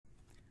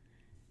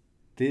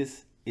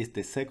This is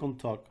the second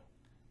talk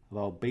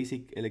about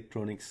basic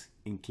electronics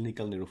in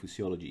clinical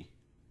neurophysiology.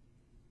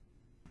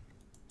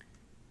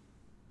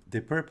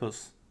 The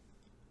purpose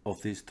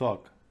of this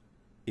talk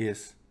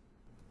is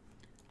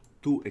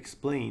to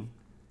explain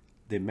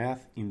the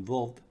math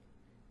involved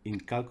in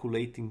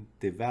calculating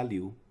the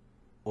value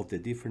of the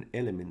different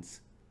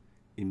elements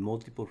in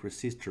multiple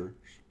resistors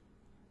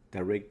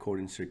direct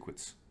current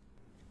circuits.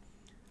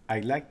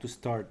 I'd like to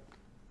start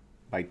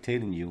by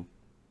telling you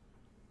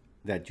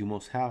that you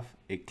must have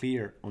a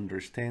clear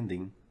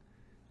understanding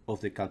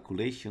of the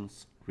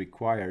calculations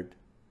required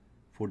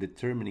for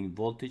determining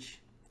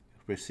voltage,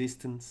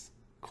 resistance,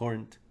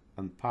 current,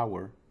 and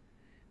power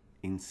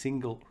in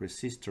single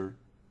resistor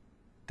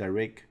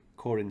direct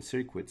current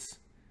circuits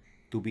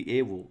to be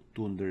able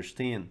to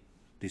understand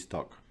this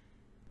talk.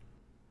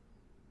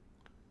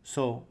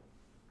 So,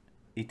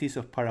 it is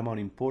of paramount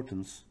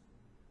importance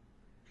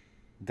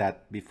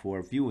that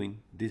before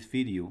viewing this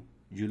video,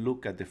 you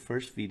look at the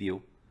first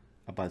video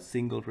about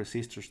single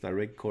resistors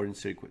direct current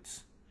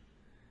circuits.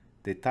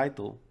 The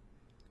title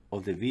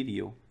of the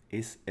video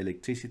is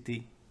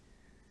Electricity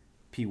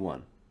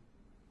P1.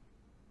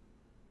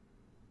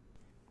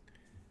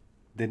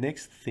 The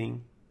next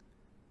thing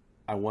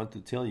I want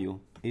to tell you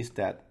is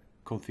that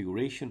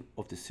configuration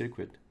of the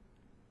circuit,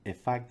 a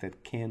fact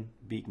that can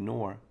be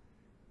ignored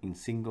in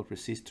single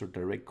resistor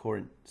direct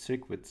current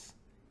circuits,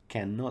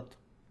 cannot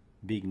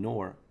be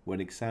ignored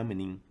when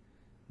examining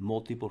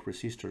multiple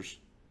resistors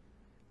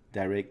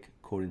direct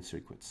current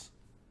circuits.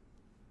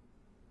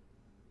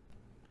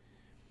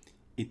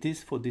 It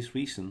is for this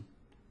reason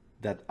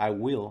that I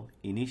will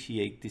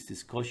initiate this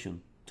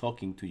discussion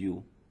talking to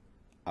you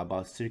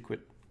about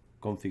circuit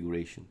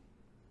configuration.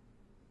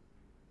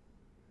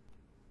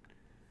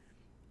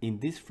 In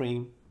this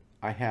frame,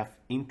 I have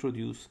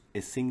introduced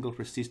a single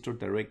resistor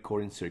direct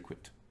current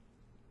circuit.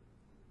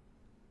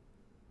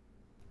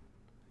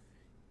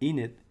 In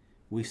it,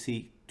 we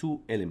see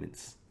two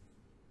elements: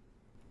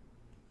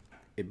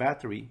 a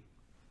battery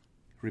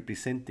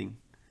representing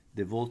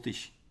the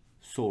voltage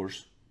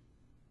source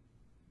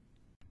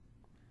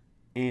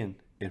and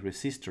a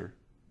resistor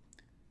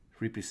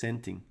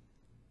representing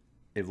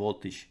a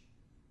voltage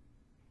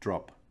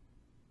drop.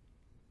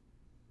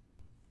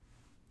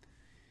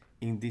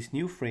 In this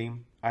new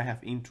frame, I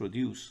have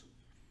introduced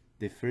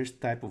the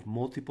first type of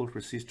multiple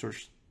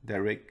resistors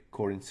direct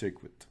current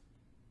circuit.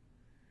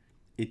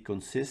 It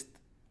consists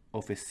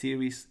of a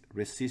series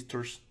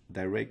resistors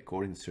direct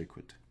current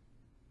circuit.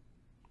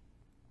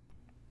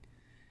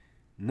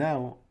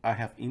 Now I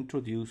have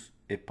introduced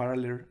a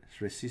parallel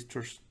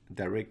resistors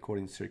direct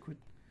current circuit,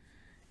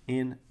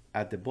 and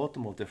at the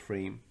bottom of the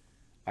frame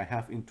I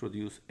have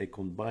introduced a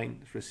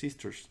combined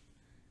resistors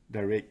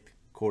direct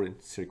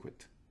current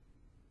circuit.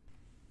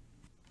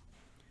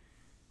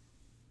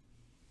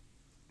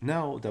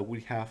 Now that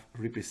we have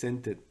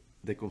represented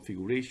the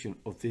configuration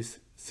of these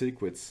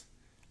circuits,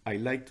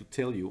 I'd like to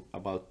tell you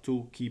about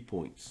two key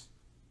points.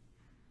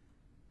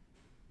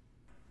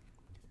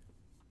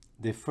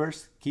 The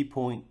first key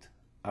point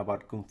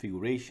about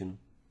configuration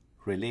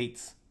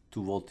relates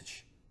to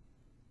voltage.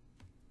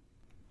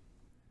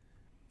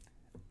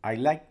 I'd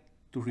like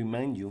to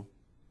remind you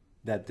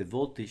that the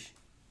voltage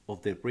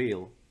of the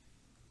rail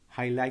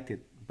highlighted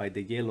by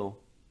the yellow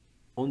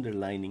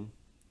underlining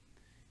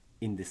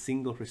in the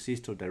single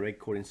resistor direct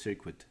current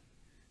circuit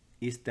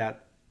is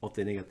that of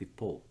the negative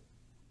pole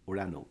or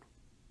anode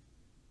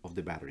of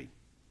the battery.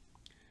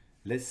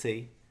 Let's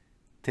say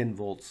 10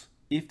 volts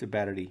if the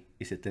battery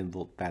is a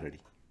 10-volt battery.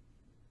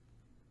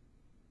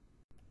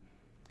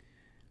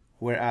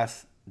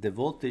 Whereas the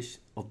voltage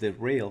of the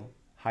rail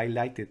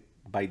highlighted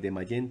by the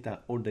magenta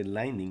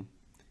underlining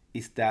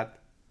is that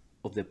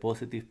of the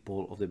positive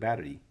pole of the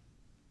battery,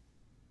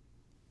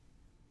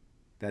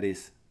 that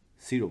is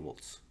 0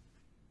 volts.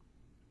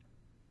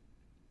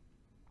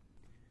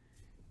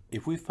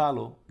 If we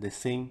follow the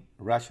same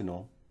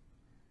rationale,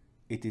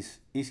 it is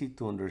easy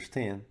to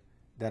understand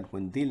that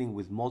when dealing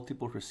with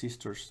multiple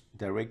resistors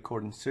direct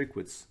current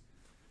circuits,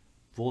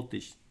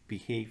 voltage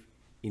behave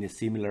in a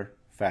similar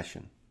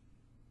fashion.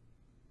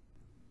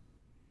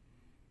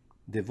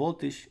 The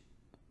voltage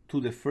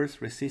to the first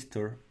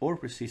resistor or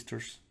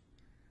resistors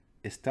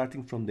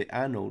starting from the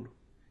anode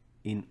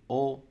in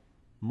all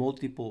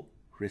multiple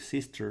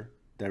resistor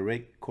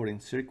direct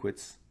current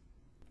circuits,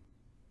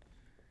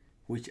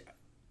 which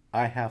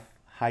I have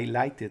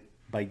highlighted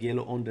by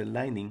yellow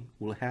underlining,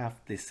 will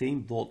have the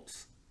same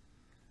volts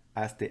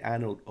as the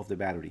anode of the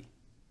battery.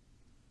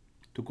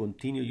 To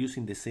continue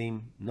using the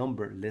same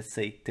number, let's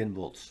say 10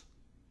 volts.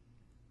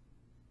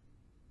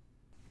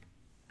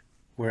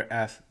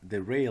 Whereas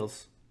the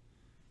rails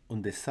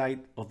on the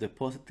side of the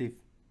positive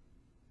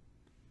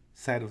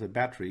side of the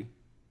battery,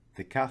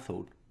 the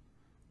cathode,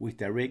 with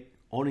direct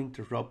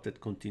uninterrupted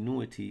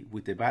continuity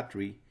with the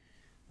battery,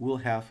 will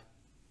have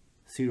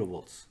 0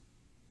 volts.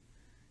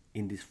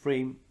 In this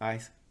frame, I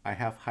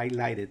have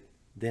highlighted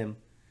them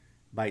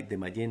by the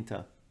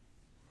magenta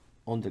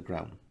on the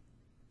ground.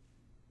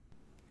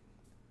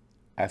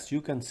 As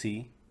you can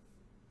see,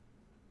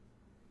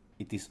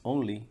 it is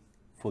only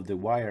for the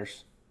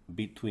wires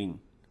between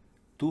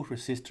two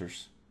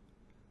resistors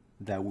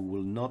that we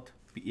will not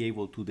be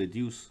able to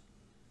deduce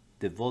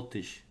the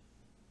voltage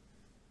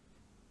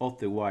of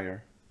the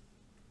wire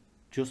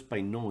just by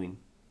knowing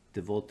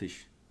the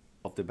voltage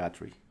of the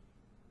battery.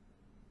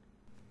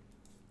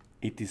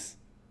 It is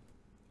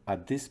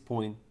at this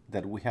point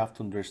that we have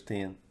to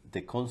understand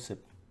the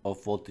concept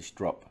of voltage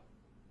drop.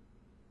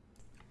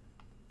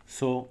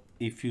 So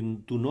if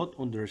you do not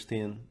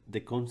understand the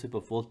concept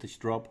of voltage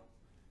drop,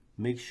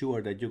 make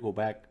sure that you go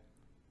back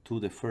to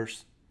the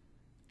first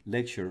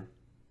lecture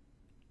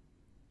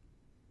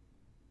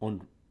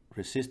on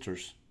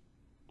resistors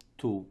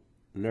to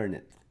learn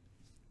it.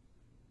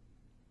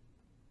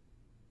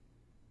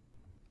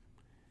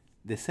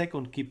 The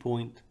second key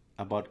point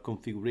about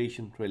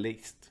configuration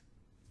relates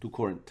to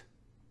current.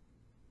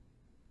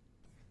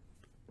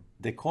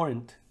 The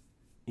current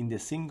in the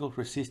single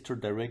resistor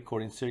direct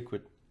current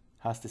circuit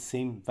has the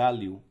same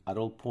value at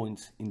all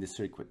points in the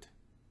circuit.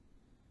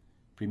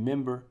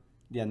 Remember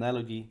the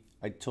analogy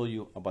I told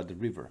you about the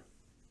river.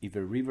 If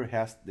a river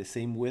has the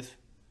same width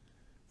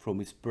from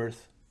its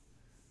birth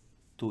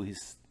to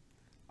its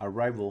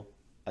arrival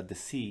at the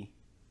sea,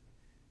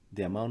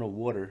 the amount of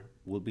water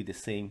will be the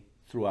same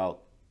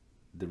throughout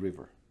the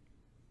river.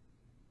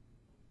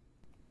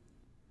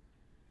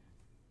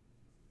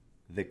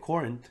 The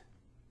current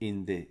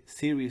in the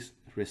series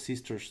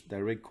resistors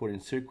direct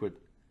current circuit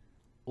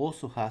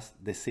also has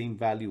the same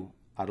value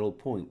at all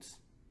points,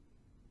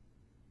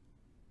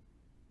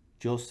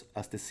 just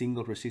as the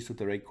single resistor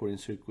direct current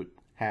circuit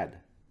had.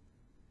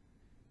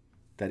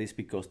 That is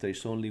because there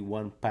is only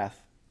one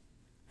path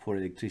for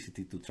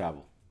electricity to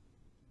travel.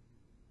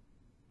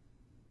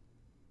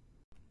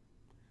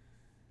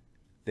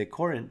 The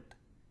current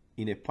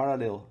in a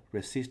parallel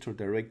resistor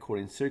direct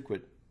current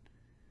circuit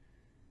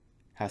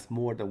has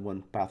more than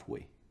one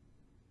pathway.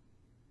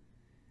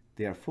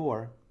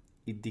 Therefore,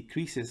 it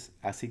decreases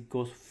as it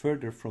goes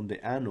further from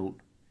the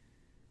anode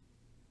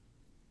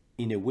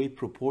in a way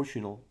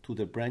proportional to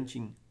the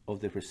branching of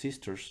the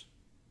resistors,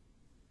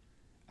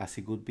 as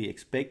it would be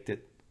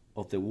expected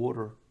of the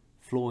water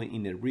flowing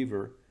in a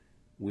river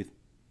with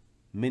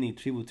many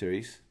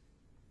tributaries,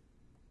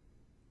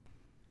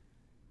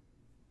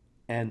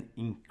 and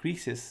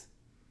increases,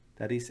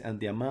 that is, and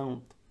the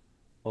amount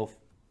of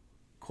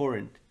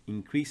current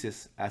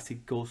increases as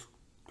it goes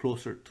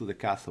closer to the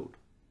cathode.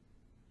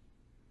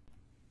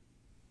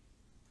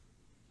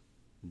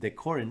 The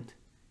current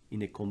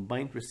in a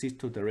combined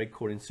resistor direct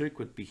current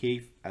circuit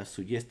behaves as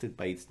suggested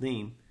by its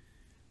name,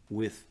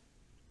 with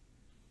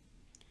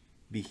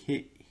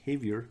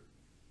behavior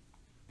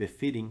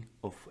befitting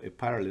of a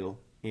parallel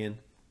and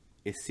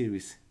a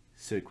series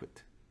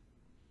circuit.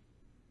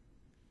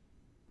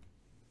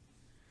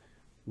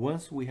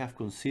 Once we have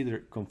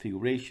considered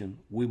configuration,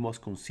 we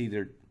must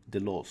consider the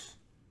laws.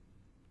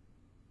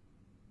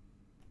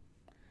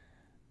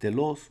 The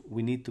laws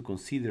we need to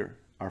consider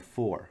are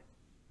four.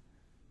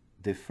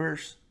 The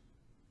first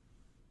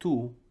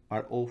two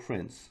are all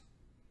friends.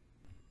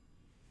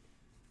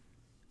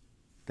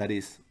 That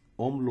is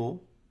Ohm law,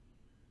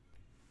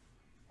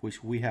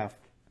 which we have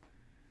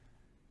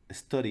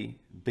studied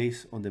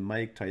based on the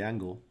magic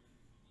triangle,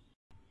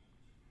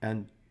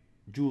 and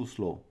Joule's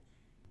law,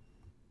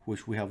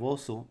 which we have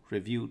also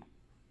reviewed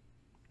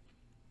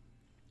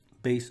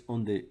based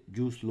on the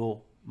Joule's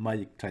law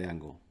magic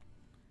triangle.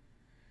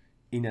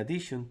 In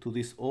addition to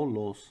these all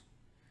laws,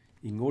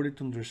 in order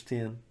to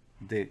understand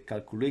the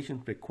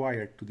calculation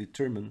required to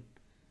determine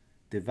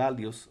the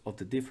values of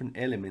the different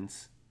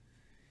elements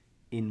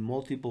in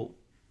multiple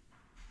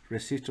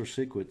resistor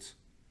circuits,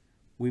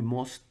 we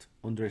must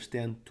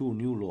understand two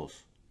new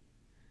laws.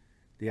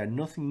 They are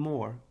nothing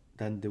more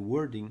than the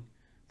wording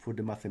for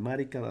the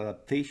mathematical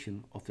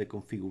adaptation of the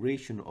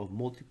configuration of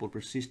multiple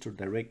resistor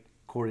direct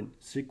current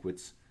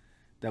circuits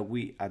that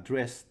we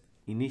addressed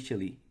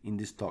initially in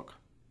this talk.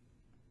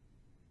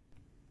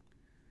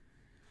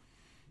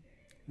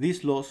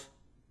 These laws,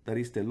 that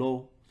is the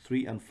law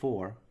 3 and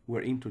 4,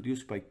 were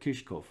introduced by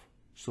Kirchhoff,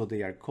 so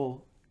they are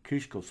called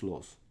Kirchhoff's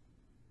laws.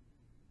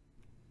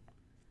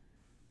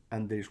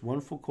 And there is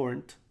one for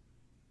current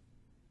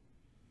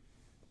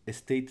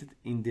stated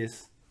in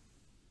this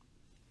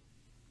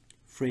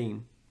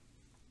frame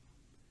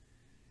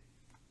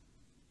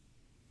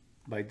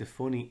by the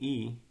phony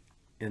E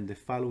and the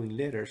following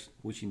letters,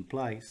 which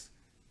implies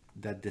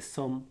that the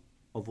sum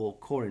of all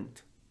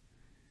current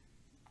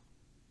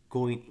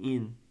going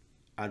in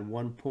at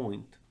one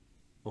point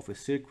of a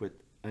circuit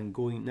and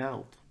going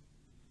out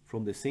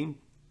from the same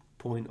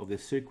point of the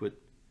circuit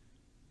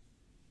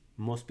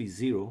must be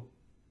zero,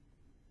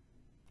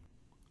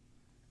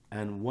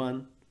 and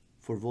one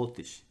for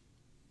voltage,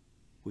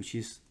 which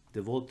is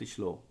the voltage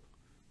law,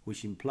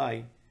 which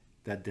implies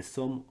that the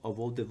sum of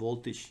all the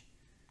voltage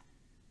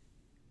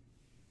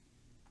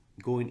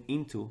going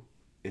into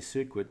a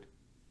circuit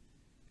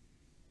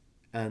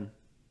and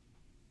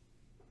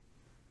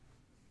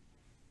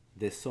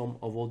the sum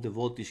of all the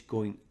voltage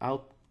going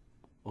out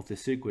of the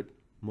circuit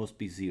must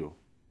be zero.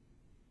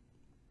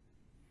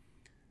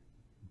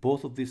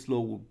 Both of these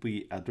laws will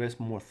be addressed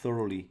more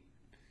thoroughly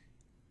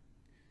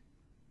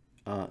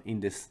in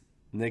this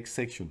next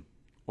section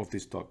of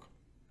this talk.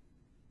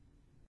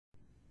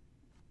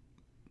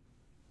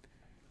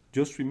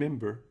 Just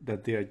remember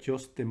that they are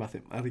just the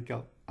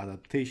mathematical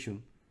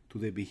adaptation to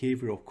the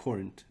behavior of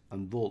current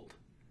and volt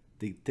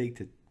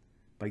dictated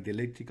by the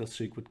electrical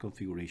circuit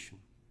configuration.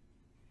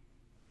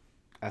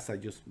 As I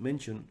just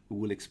mentioned, we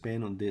will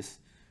expand on this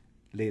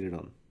later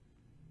on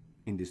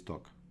in this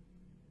talk.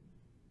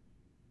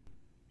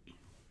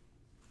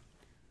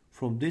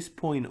 From this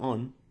point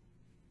on,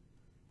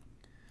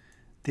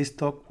 this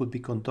talk will be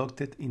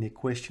conducted in a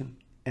question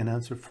and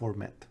answer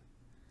format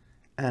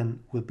and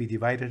will be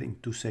divided in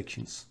two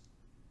sections.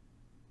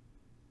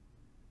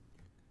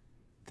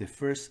 The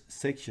first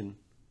section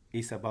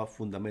is about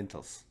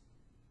fundamentals.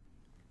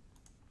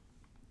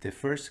 The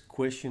first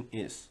question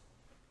is: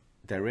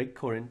 direct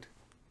current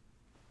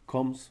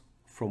comes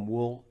from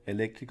wall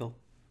electrical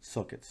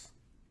sockets.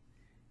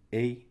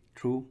 A,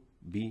 true,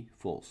 B,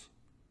 false.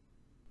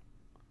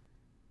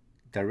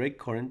 Direct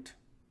current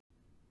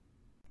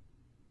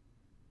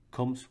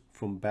comes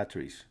from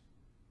batteries,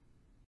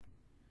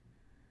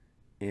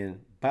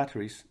 and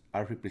batteries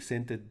are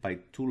represented by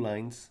two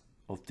lines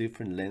of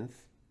different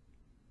length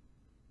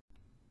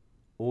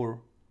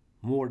or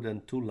more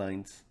than two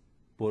lines,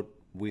 but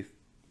with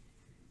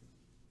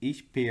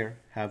each pair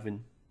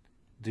having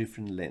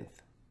different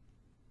length,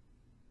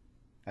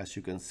 as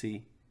you can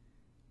see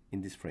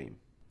in this frame.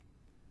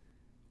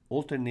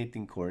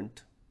 Alternating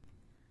current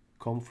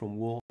comes from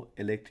wall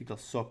electrical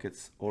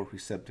sockets or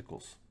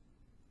receptacles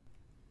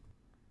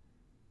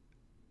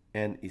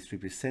and is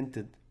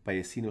represented by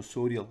a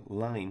sinusoidal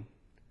line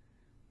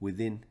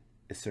within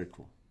a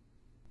circle.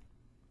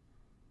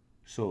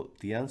 So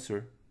the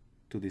answer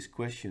to this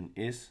question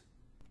is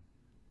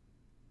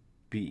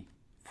B,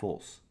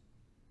 false.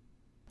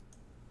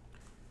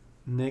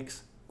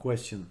 Next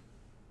question.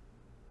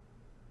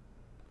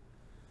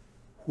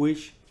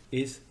 Which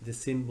is the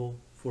symbol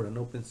for an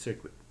open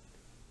circuit,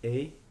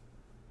 A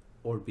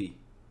or B?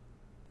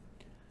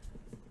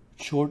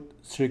 Short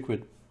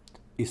circuit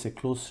is a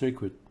closed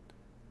circuit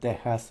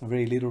that has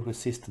very little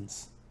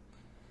resistance.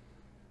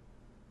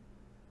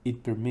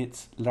 It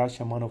permits large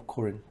amount of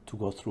current to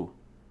go through.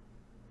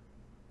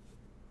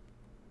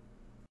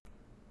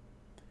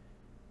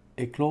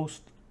 A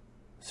closed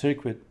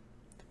circuit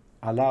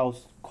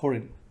allows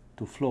current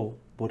to flow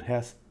but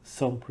has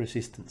some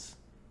resistance.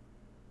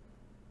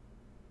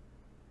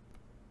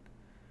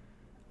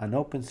 An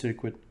open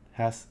circuit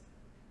has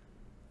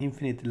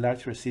infinitely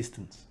large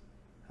resistance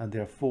and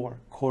therefore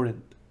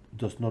current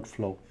does not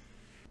flow.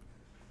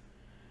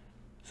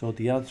 So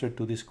the answer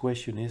to this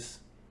question is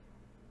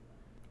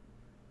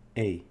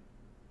A.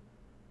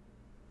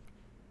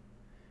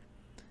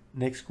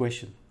 Next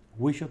question.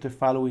 Which of the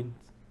following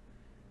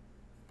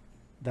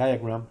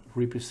diagram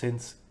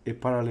represents a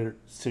parallel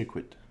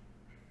circuit?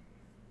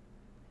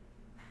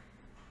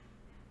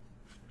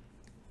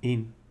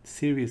 In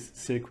series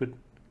circuit,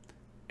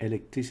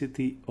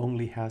 electricity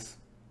only has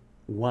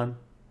one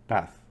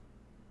path.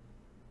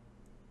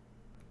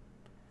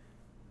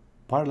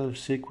 Parallel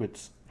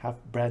circuits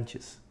have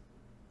branches.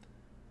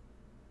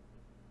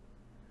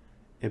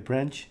 A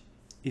branch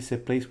is a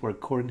place where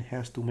current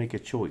has to make a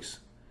choice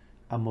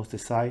and must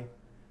decide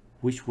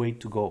which way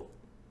to go.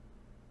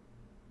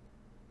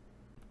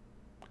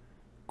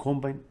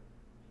 Combined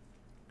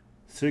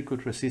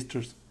circuit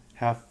resistors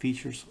have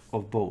features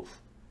of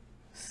both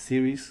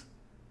series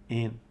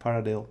and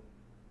parallel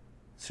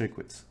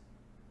circuits.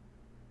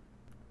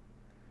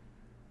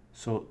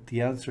 So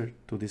the answer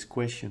to this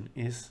question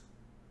is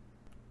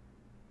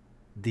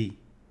D.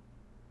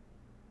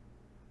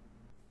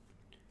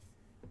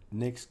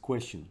 Next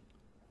question.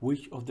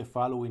 Which of the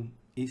following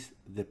is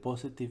the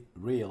positive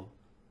rail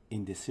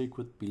in the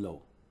circuit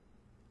below?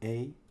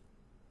 A,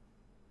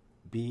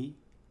 B,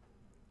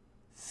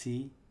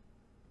 C,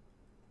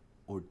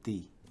 or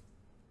D?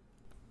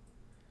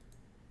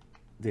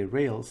 The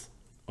rails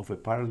of a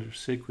parallel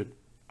circuit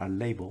are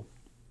labeled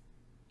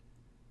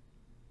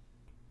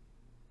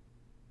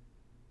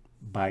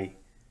by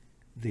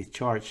the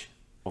charge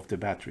of the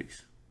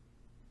batteries.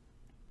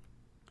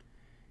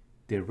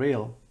 The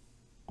rail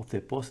of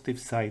the positive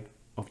side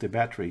of the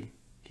battery,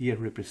 here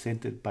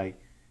represented by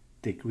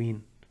the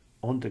green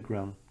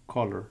underground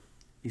color,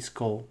 is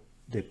called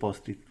the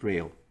positive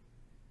rail.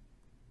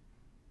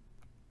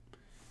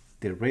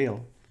 The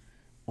rail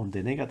on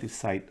the negative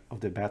side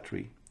of the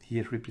battery,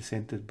 here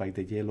represented by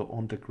the yellow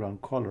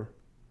underground color,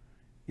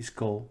 is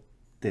called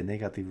the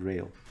negative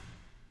rail.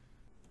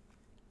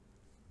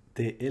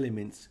 The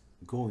elements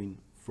going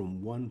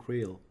from one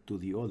rail to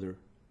the other,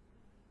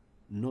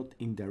 not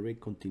in direct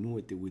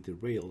continuity with the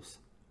rails,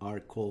 are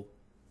called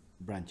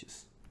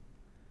branches.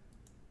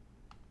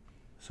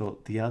 So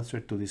the answer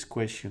to this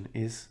question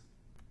is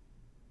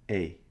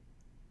A.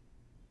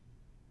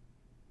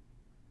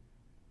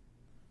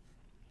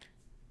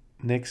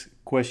 Next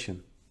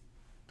question.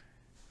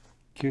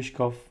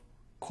 Kirchhoff's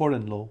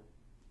current law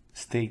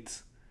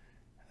states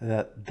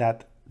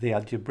that the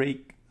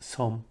algebraic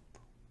sum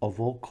of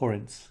all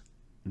currents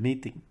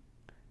meeting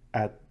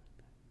at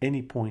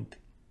any point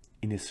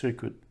in a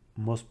circuit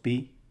must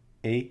be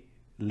A,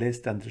 less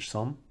than their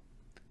sum,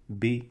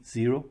 B,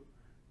 0,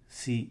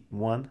 C,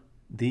 1,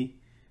 D,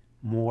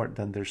 more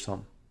than their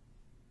sum.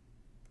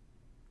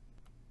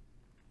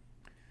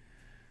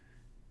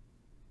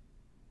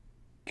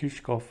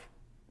 Kirchhoff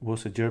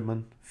was a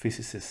German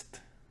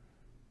physicist.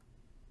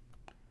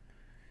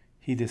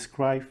 He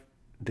described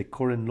the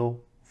current law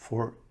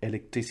for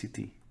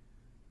electricity.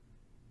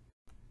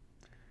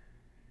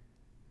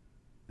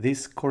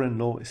 This current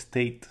law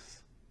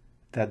states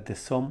that the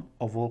sum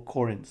of all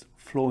currents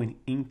flowing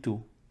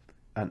into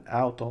and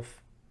out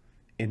of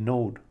a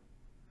node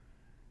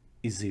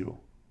is 0.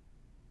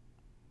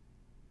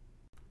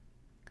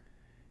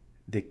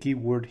 The key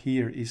word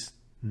here is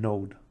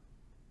node.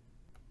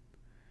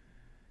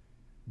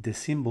 The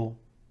symbol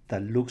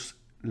that looks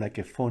like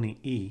a funny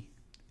E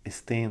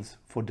stands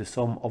for the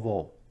sum of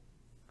all.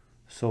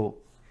 So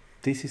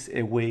this is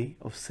a way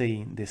of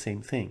saying the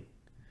same thing.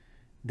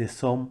 The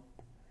sum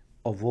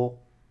of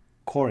all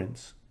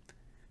currents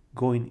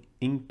going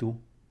into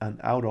and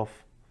out of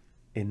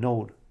a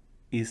node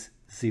is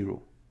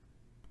 0.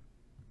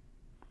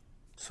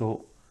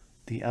 So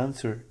the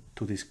answer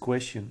to this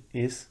question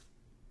is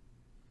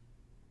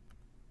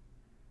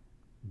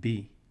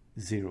B,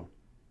 0.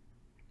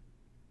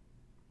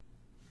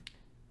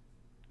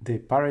 The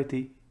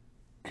parity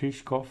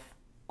Kirchhoff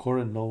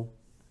current law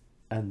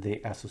and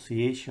the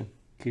association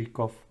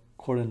Kirchhoff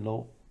current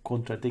law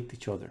contradict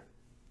each other.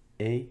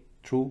 A,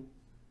 true,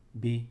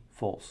 B,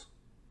 false.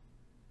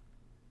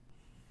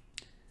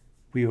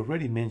 We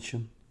already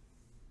mentioned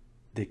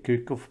the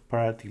Kirchhoff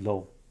parity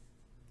law.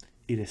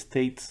 It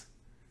states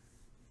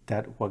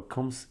that what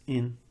comes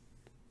in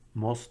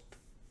must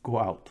go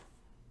out.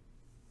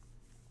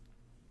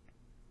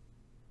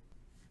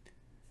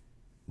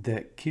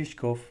 The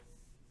Kirchhoff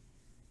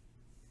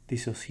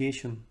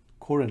dissociation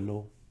current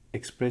law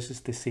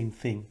expresses the same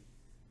thing.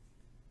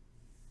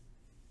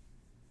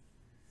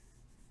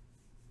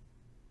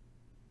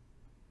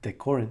 The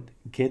current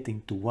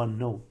getting to one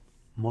node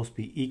must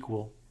be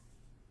equal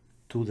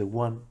to the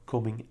one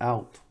coming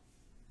out,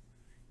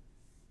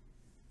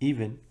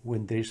 even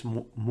when there is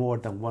more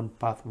than one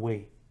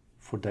pathway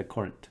for the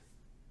current.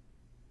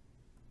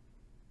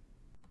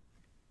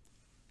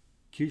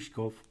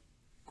 Kirchhoff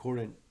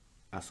current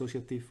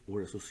associative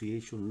or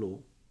association law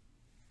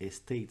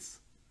states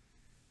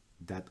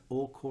that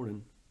all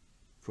current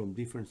from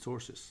different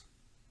sources,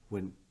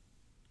 when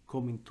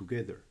coming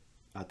together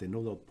at a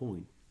nodal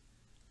point,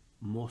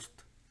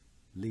 must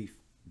leave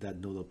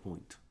that nodal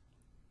point.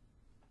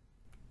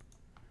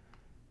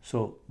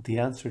 So the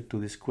answer to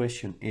this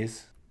question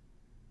is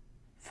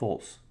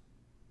false.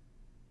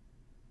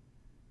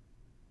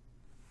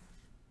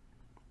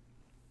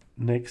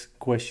 Next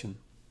question.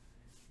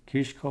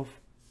 Kirchhoff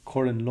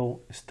current law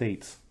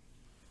states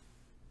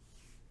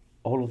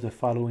all of the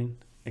following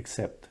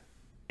except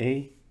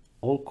A,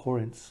 all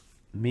currents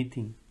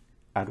meeting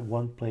at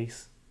one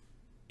place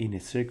in a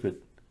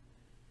circuit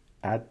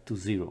add to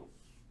 0.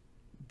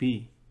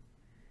 B,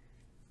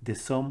 the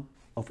sum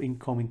of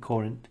incoming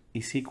current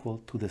is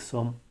equal to the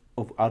sum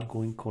of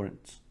outgoing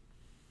currents.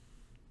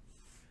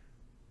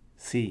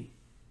 C,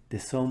 the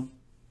sum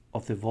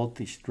of the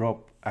voltage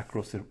drop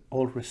across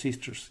all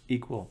resistors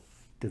equal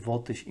the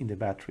voltage in the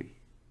battery.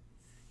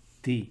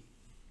 D,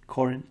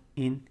 current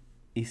in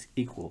is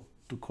equal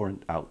to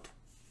current out.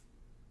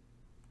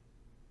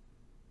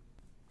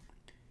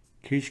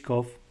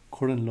 Kirchhoff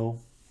current law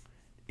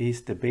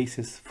is the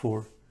basis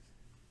for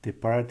the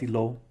parity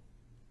law,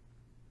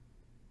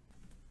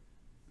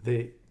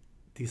 the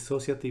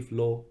dissociative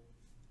law,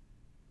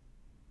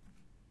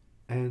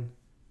 and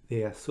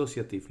the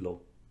associative law.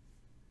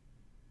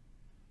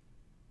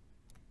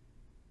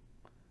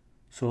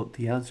 So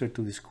the answer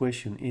to this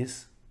question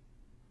is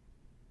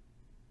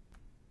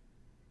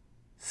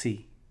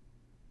C.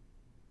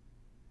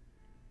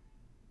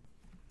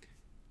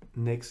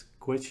 Next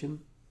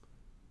question.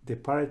 The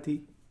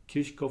parity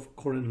Kirchhoff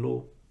current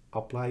law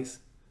applies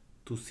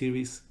to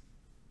series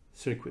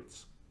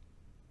circuits.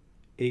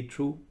 A,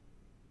 true,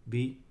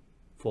 B,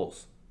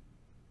 false.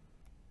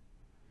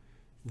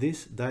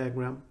 This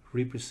diagram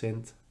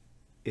represents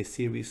a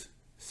series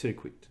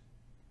circuit.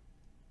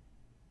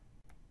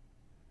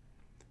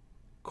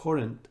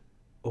 Current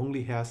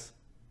only has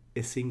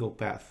a single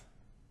path,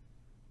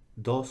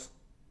 thus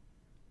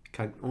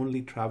can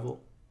only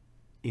travel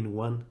in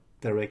one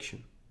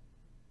direction.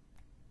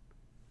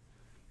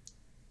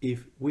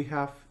 If we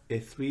have a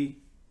 3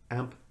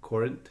 amp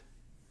current,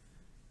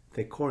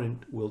 the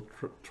current will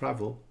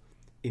travel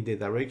in the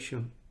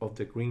direction of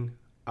the green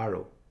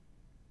arrow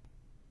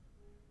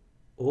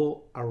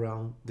all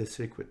around the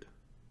circuit,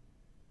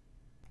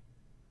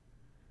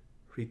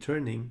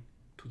 returning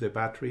to the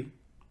battery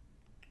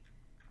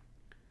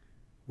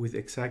with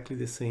exactly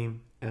the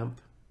same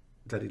amp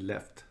that it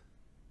left.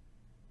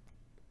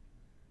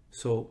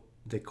 So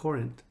the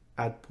current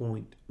at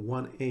point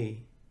 1A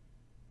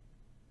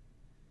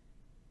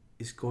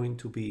is going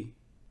to be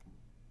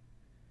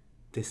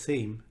the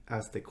same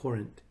as the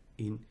current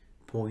in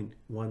point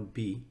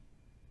 1b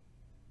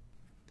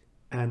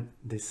and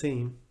the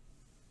same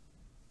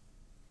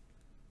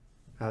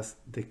as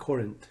the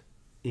current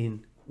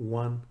in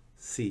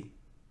 1c.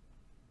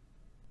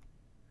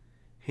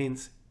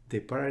 Hence, the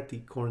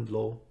parity current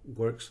law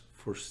works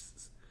for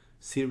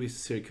series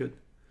circuit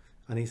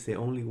and is the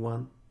only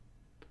one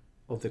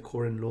of the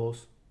current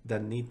laws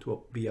that need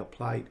to be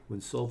applied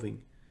when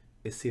solving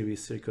a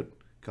series circuit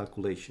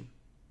calculation.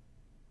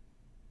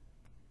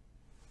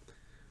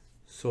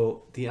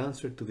 So the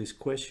answer to this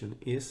question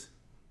is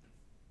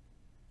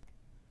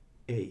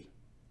A.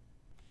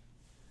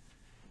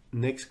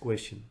 Next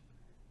question.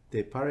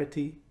 The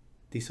parity,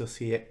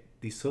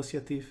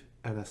 dissociative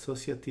and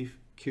associative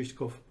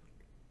Kirchhoff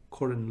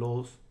current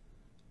laws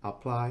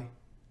apply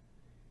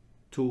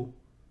to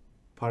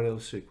parallel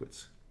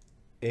circuits.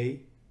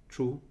 A,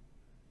 true,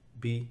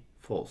 B,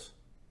 false.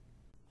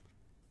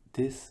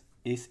 This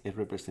is a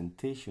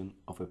representation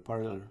of a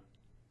parallel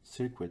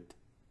circuit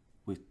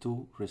with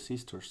two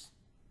resistors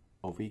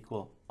of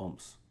equal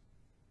ohms.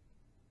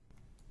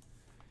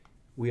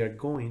 We are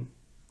going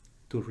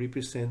to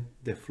represent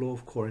the flow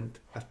of current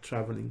as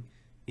traveling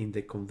in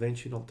the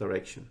conventional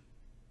direction.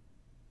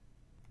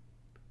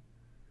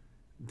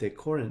 The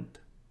current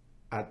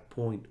at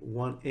point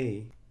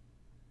 1A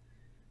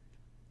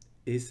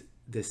is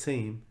the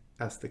same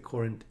as the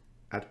current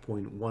at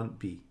point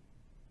 1B.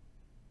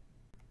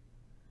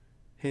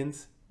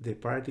 Hence, the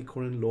parity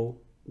current law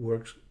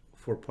works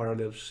for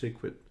parallel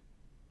circuit.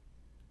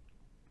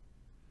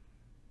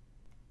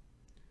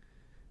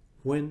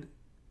 When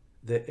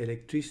the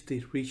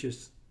electricity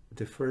reaches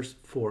the first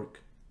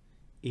fork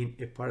in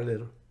a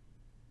parallel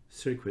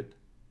circuit,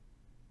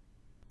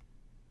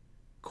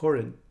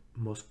 current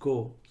must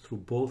go through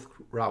both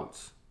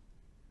routes.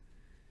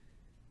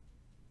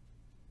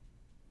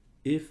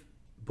 If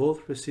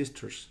both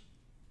resistors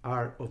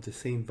are of the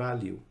same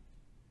value,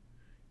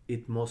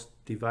 it must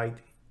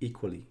divide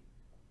equally.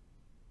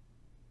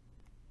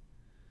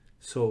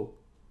 So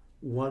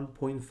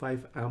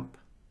 1.5 amp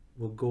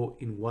will go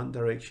in one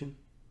direction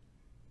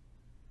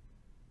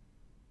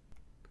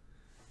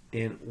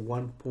and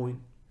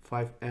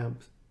 1.5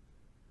 amps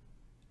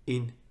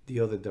in the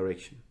other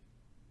direction.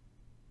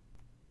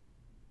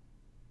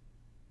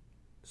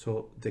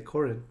 So the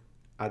current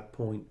at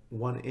point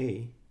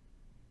 1A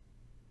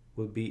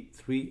will be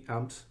 3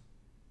 amps.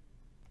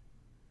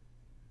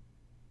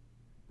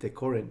 The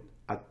current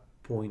at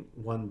point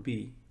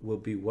 1B will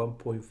be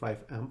 1.5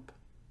 amp.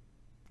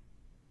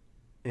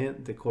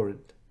 And the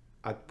current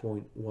at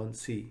point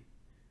 1C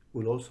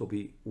will also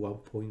be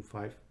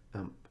 1.5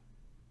 amp.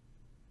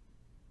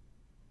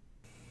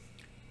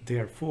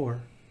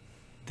 Therefore,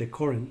 the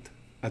current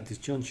at this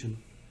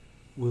junction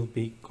will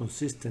be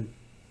consistent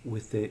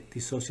with the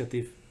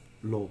dissociative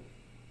law.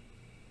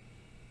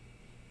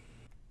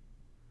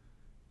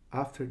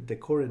 After the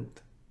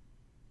current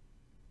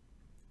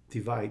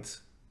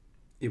divides,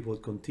 it will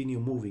continue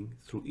moving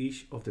through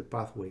each of the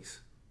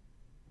pathways,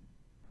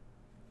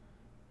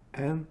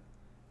 and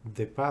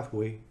the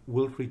pathway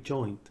will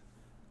rejoin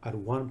at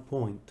one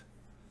point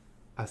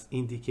as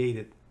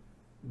indicated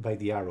by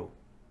the arrow.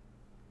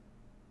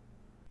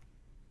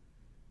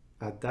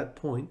 At that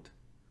point,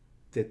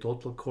 the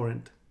total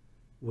current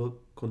will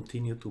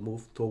continue to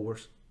move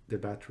towards the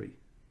battery.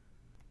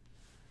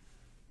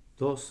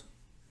 Thus,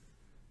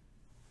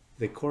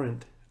 the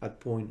current at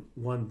point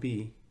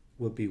 1B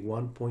will be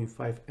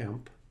 1.5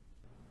 amp.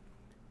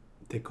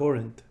 The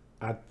current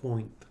at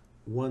point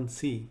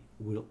 1C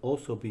will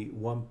also be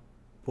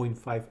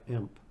 1.5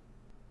 amp.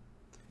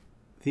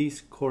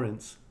 These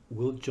currents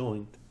will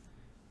join,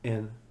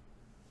 and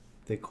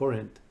the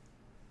current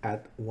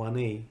at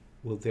 1A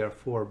will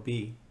therefore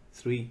be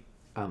 3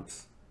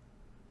 amps.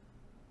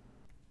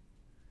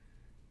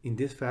 In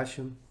this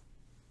fashion,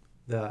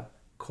 the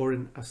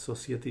current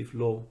associative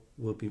law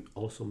will be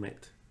also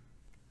met.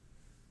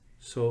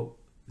 So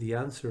the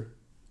answer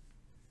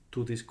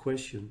to this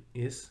question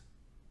is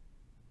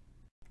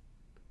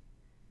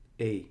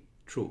A,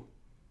 true.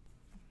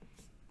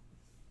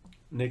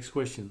 Next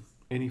question.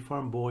 Any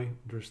farm boy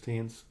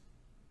understands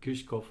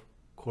Kirchhoff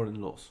current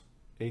laws?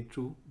 A,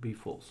 true, B,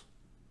 false.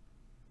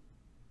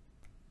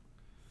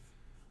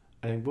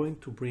 I am going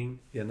to bring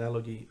the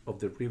analogy of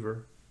the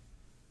river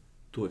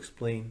to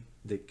explain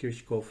the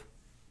Kirchhoff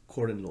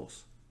current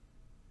laws.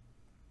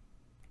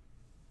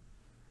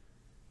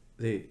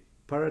 The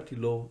parity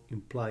law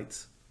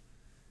implies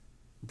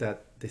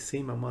that the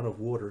same amount of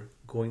water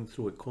going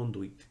through a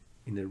conduit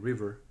in a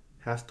river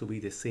has to be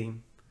the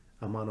same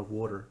amount of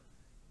water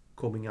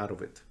coming out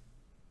of it.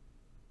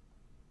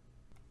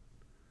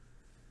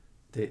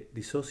 The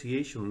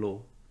dissociation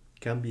law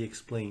can be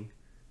explained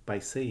by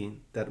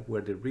saying that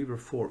where the river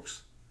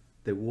forks,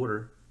 the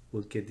water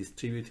will get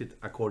distributed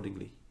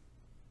accordingly.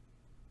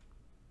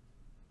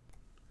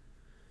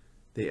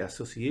 The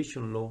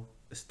association law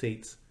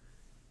states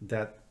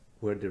that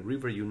where the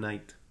river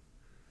unite,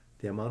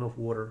 the amount of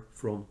water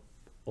from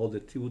all the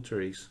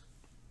tributaries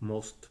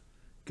must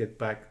get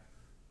back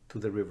to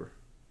the river.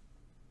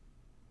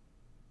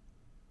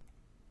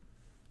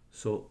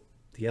 So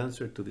the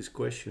answer to this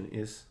question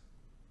is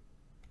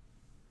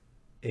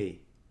A,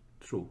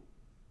 true.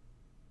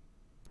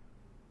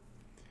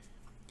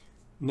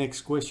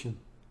 Next question.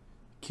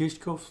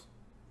 Kirchhoff's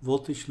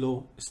voltage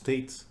law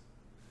states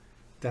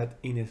that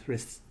in a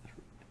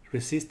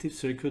resistive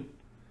circuit,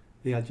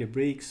 the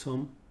algebraic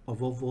sum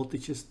of all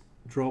voltages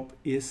drop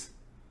is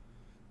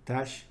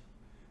dash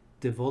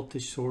the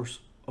voltage source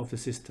of the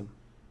system.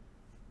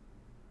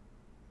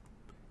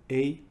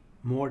 A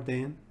more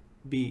than,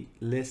 B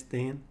less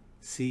than,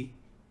 C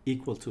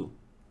equal to.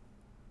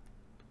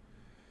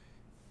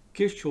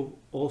 Kirchhoff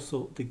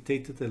also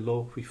dictated a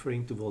law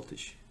referring to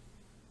voltage.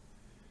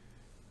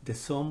 The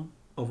sum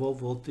of all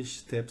voltage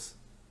steps,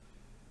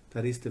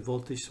 that is the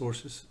voltage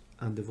sources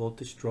and the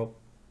voltage drop,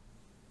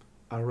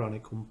 around a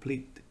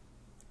complete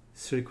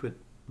circuit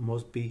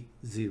must be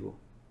 0.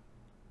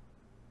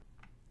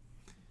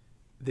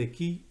 The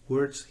key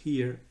words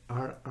here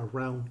are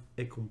around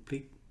a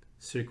complete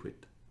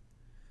circuit.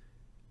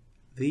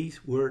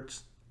 These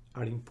words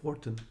are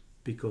important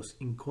because,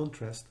 in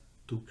contrast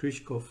to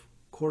Kirchhoff's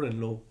current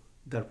law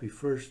that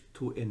refers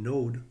to a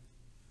node,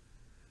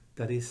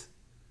 that is,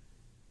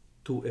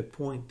 to a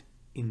point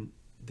in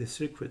the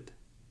circuit,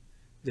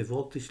 the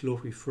voltage law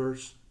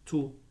refers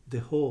to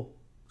the whole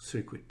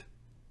circuit.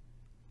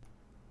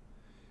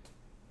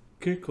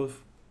 Kirchhoff's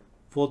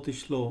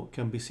voltage law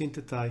can be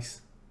synthesized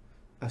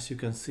as you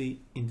can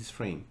see in this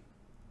frame.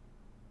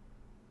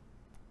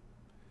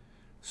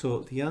 So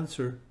the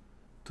answer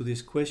to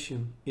this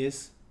question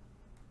is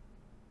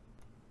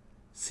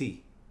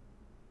C,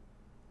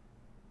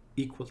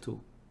 equal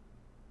to.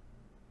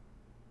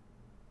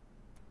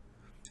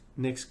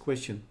 Next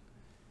question.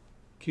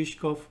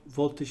 Kirchhoff's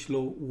voltage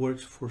law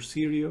works for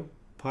serial,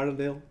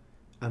 parallel,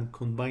 and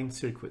combined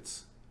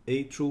circuits.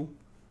 A true,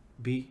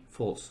 B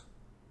false.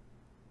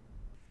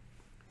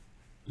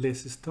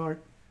 Let's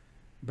start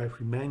by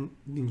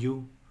reminding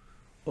you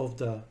of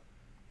the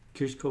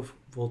Kirchhoff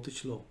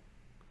voltage law.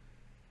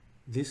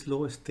 This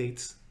law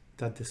states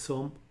that the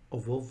sum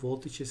of all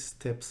voltage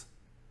steps,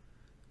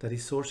 that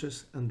is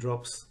sources and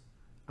drops,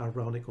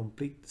 around a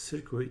complete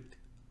circuit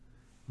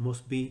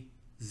must be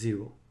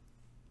 0.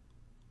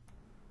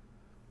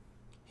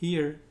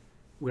 Here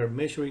we are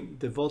measuring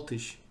the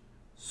voltage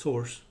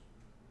source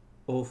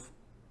of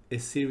a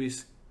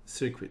series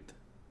circuit.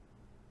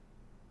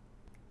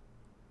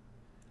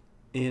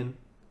 And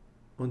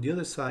on the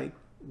other side,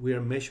 we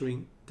are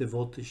measuring the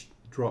voltage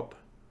drop.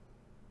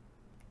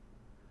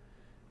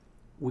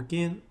 We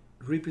can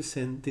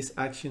represent this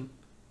action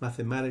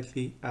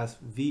mathematically as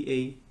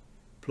VA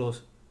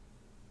plus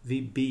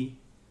VB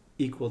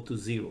equal to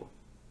 0.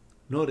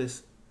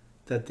 Notice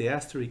that the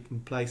asterisk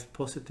implies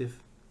positive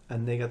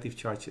and negative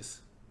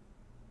charges.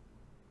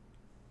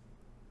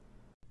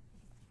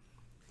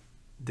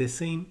 The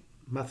same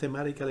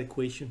mathematical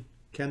equation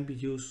can be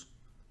used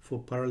for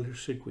parallel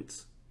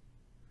circuits.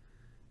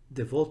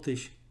 The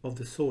voltage of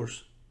the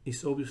source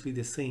is obviously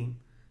the same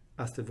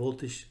as the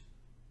voltage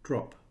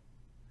drop.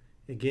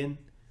 Again,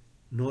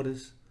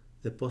 notice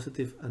the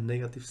positive and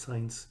negative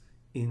signs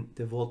in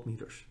the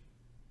voltmeters.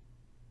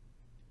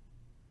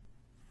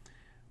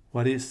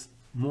 What is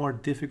more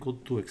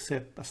difficult to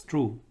accept as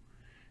true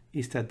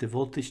is that the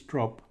voltage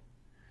drop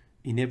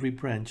in every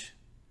branch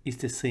is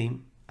the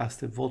same as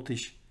the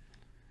voltage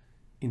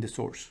in the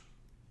source.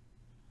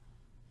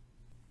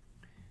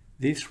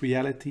 This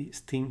reality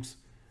stems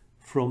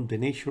from the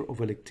nature of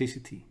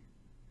electricity.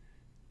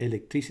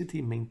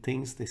 Electricity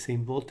maintains the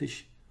same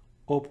voltage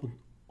up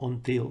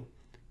until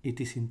it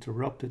is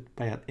interrupted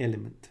by an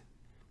element.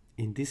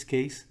 In this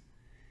case,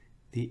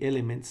 the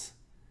elements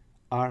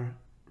are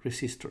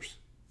resistors.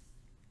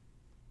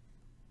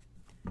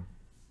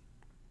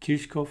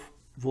 Kirchhoff's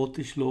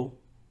voltage law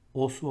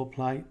also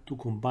applies to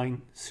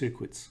combined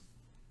circuits.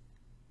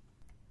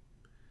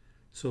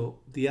 So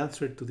the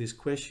answer to this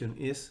question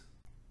is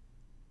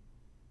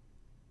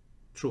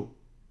true.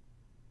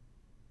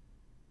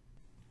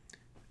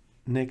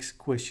 Next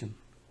question.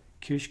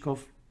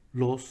 Kirchhoff's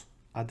laws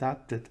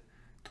adapted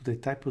to the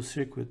type of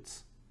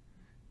circuits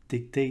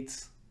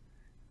dictates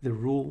the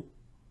rule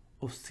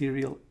of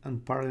serial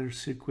and parallel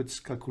circuits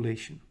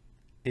calculation.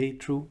 A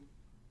true,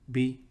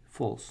 B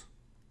false.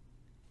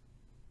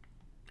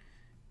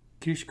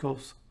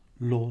 Kirchhoff's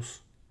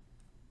laws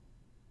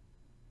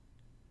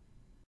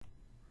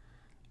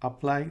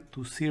apply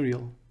to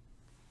serial,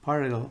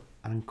 parallel,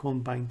 and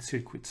combined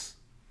circuits,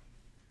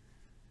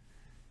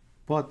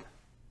 but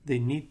they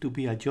need to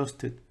be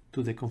adjusted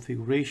to the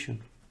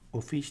configuration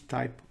of each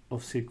type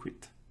of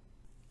circuit.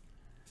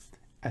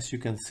 As you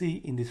can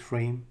see in this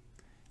frame,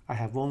 I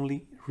have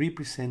only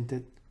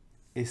represented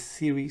a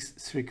series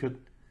circuit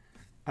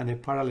and a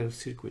parallel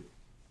circuit.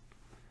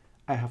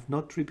 I have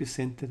not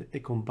represented a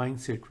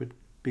combined circuit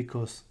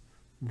because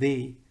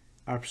they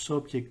are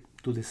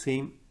subject to the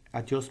same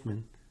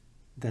adjustment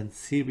than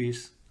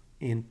series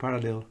and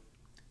parallel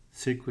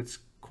circuits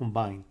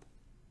combined.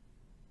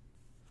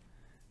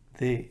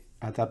 The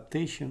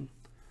adaptation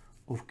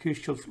of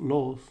Kirchhoff's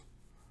laws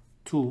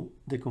to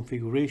the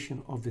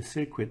configuration of the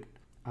circuit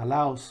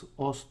allows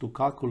us to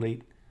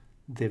calculate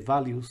the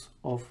values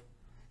of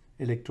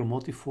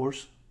electromotive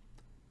force,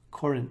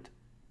 current,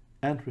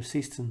 and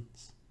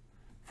resistance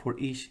for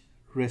each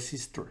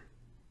resistor.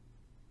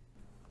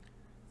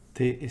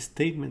 The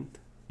statement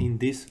in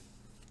this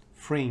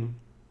frame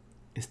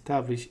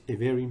establishes a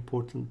very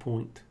important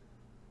point.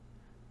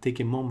 Take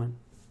a moment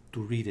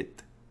to read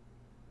it.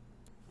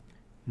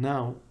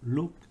 Now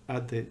look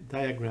at the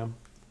diagram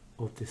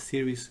of the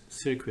series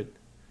circuit.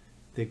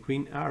 The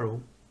green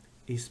arrow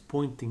is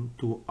pointing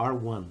to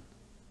R1.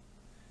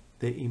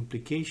 The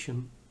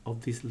implication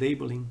of this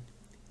labeling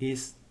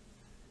is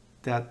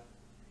that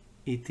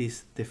it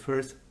is the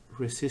first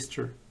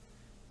resistor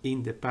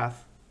in the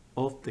path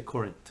of the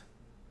current.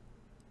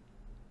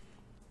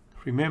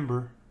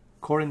 Remember,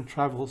 current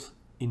travels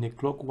in a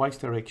clockwise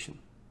direction.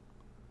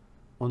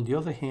 On the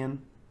other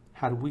hand,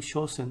 had we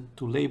chosen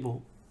to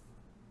label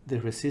the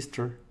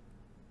resistor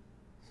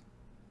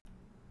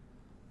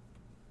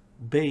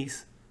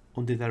based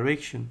on the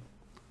direction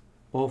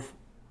of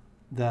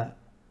the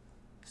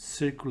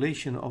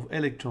circulation of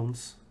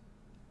electrons,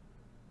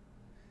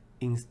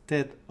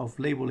 instead of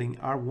labeling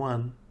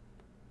R1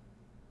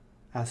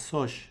 as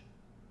such,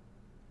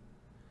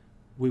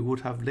 we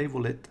would have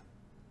labeled it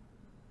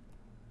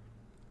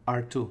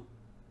R2.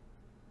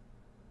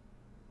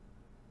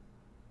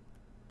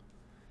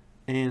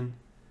 And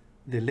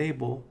the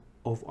label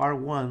of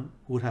R1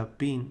 would have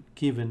been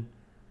given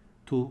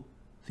to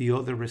the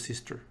other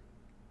resistor.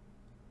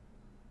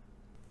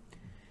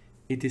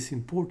 It is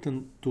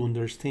important to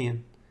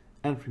understand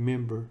and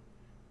remember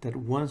that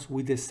once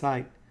we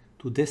decide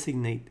to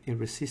designate a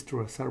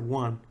resistor as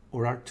R1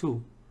 or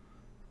R2,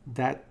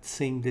 that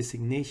same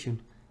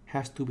designation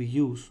has to be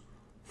used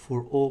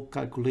for all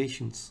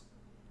calculations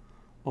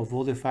of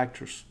all the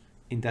factors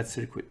in that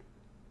circuit.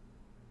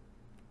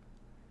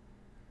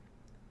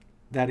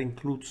 That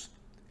includes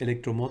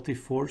electromotive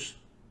force,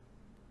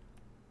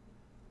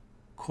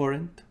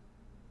 current,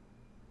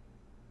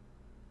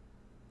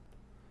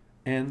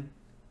 and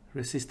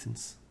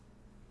resistance.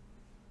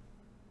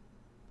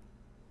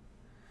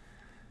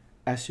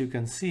 As you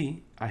can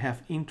see, I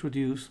have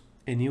introduced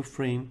a new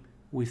frame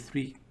with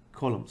 3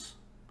 columns.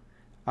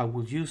 I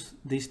will use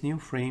this new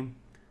frame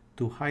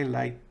to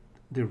highlight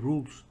the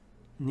rules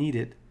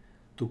needed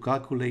to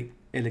calculate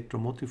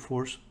electromotive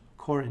force,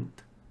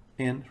 current,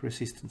 and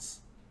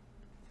resistance.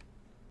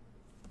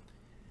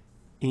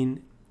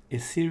 In a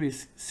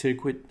series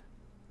circuit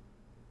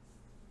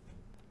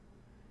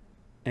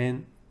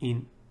and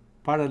in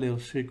parallel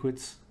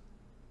circuits,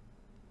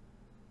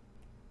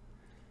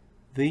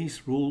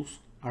 these rules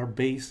are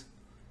based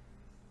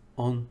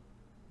on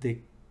the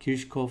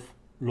Kirchhoff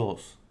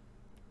laws.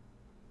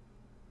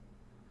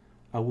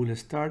 I will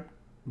start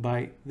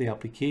by the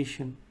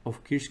application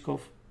of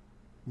Kirchhoff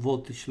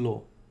voltage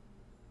law.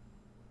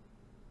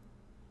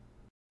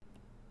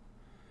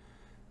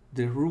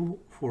 The rule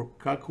for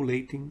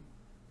calculating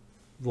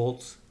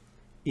volts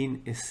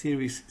in a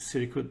series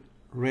circuit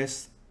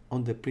rests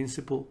on the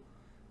principle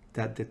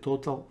that the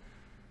total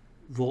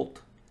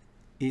volt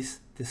is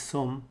the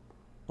sum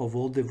of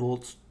all the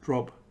volts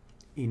dropped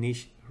in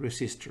each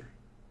resistor.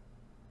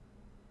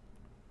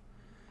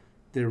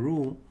 The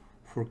rule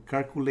for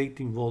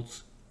calculating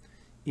volts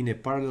in a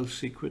parallel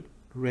circuit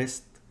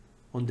rests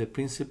on the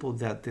principle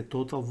that the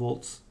total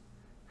volts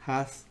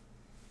has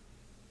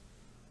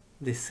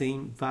the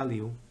same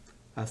value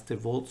as the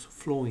volts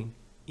flowing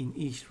in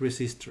each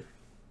resistor.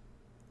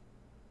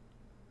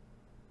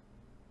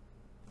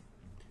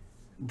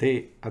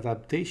 The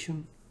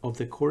adaptation of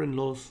the current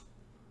laws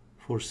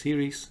for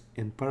series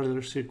and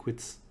parallel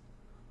circuits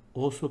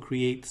also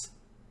creates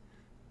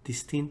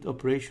distinct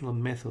operational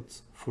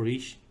methods for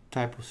each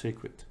type of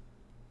circuit.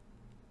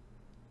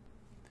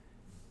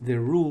 The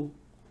rule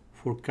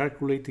for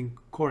calculating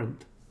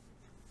current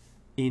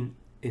in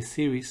a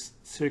series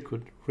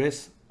circuit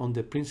rests on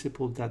the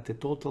principle that the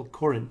total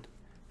current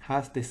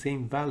has the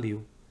same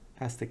value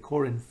as the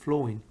current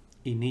flowing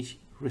in each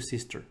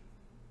resistor.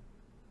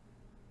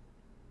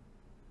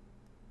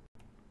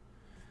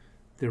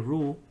 The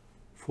rule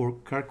for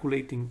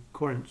calculating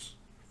currents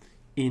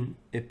in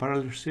a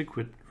parallel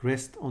circuit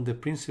rests on the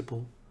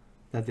principle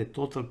that the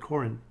total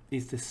current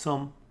is the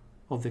sum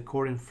of the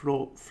current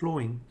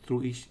flowing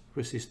through each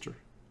resistor.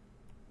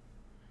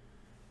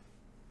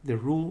 The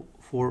rule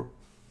for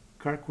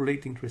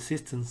calculating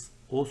resistance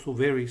also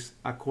varies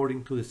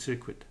according to the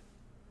circuit.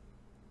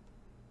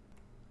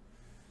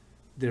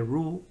 The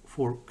rule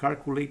for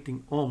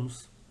calculating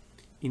ohms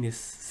in a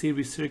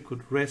series circuit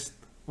rests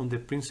on the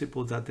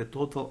principle that the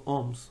total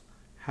ohms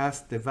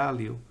has the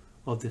value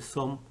of the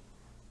sum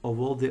of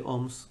all the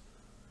ohms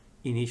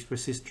in each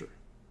resistor.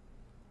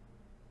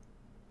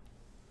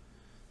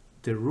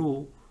 The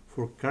rule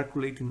for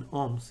calculating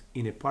ohms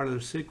in a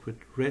parallel circuit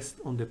rests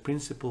on the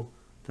principle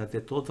that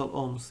the total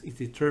ohms is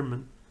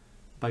determined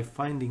by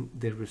finding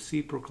the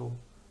reciprocal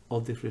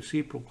of the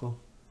reciprocal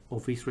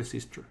of each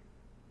resistor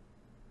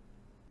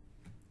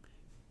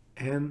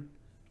and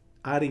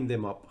adding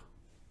them up.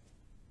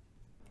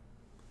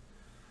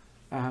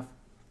 I have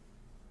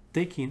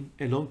taken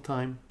a long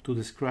time to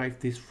describe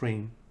this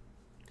frame.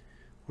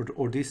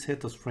 or this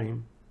status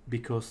frame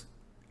because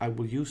I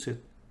will use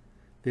it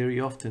very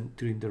often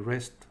during the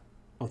rest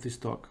of this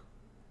talk.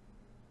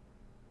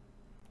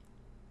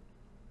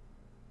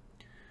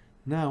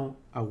 Now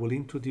I will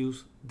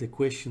introduce the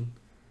question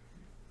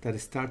that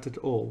started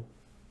all.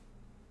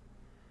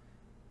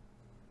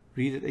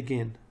 Read it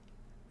again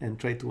and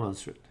try to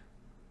answer it.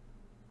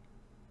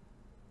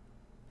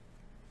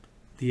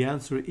 The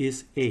answer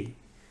is A,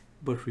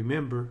 but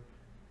remember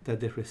that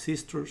the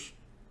resistor's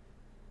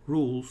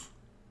rules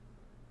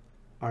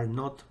are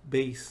not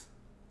based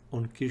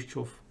on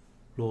Kirchhoff's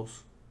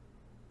laws.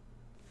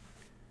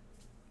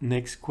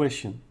 Next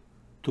question.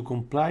 To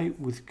comply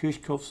with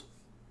Kirchhoff's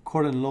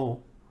current law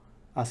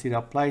as it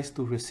applies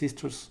to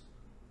resistors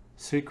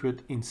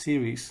circuit in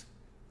series,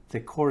 the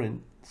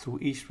current through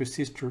each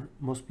resistor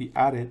must be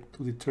added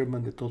to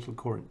determine the total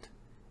current.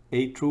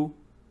 A true,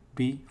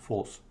 B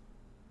false.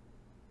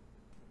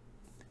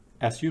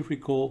 As you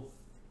recall,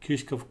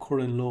 Kirchhoff's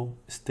current law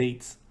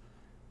states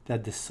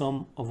that the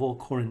sum of all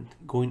current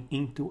going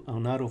into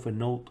and out of a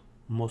node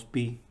must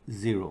be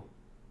zero.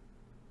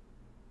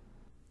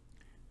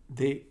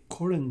 The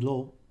current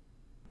law,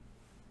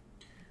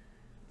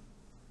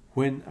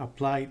 when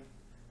applied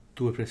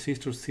to a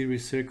resistor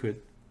series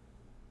circuit,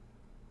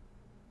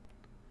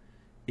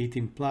 it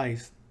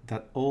implies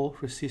that all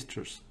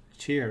resistors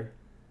share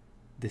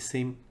the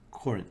same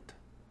current.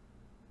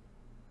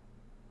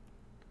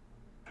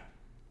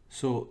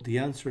 So the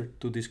answer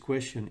to this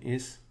question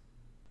is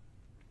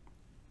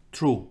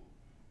true.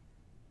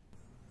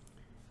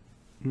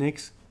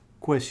 Next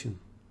question.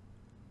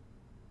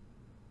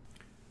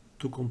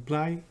 To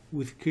comply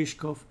with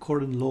Kirchhoff's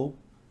current law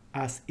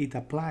as it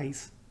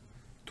applies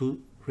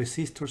to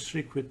resistor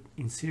circuit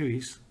in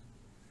series,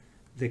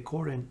 the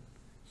current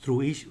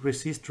through each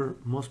resistor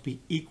must be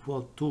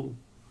equal to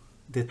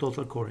the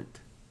total current.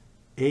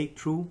 A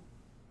true,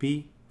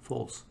 B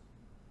false.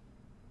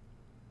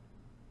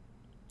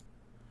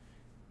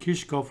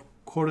 Kirchhoff's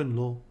current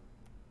law,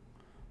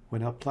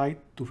 when applied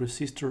to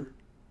resistor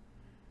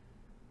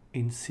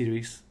in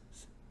series,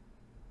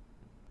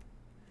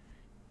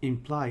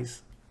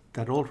 implies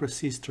that all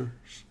resistors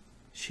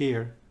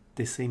share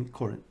the same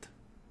current.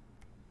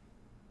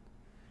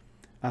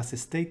 As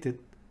stated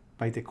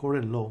by the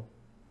current law,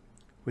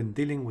 when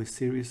dealing with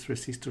series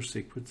resistor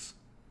circuits,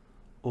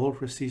 all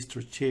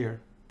resistors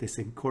share the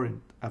same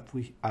current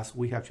as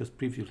we have just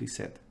previously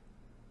said.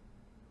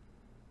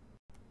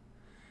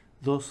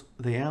 Thus,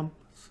 the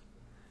amps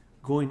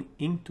going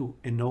into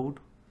a node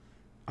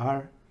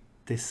are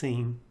the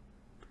same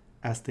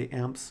as the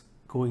amps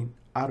going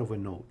out of a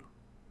node.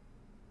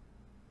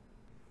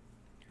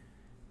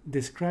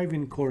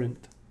 Describing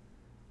current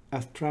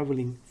as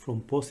traveling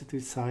from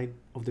positive side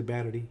of the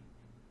battery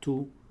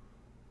to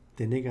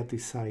the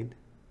negative side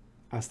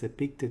as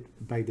depicted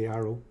by the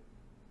arrow,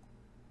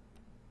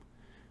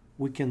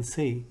 we can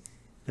say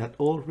that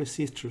all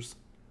resistors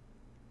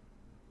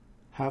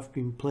have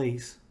been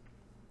placed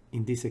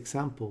in this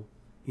example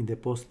in the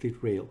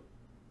positive rail.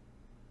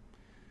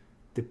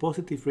 The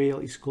positive rail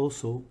is called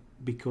so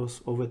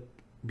because of it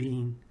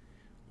being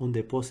on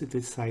the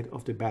positive side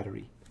of the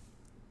battery.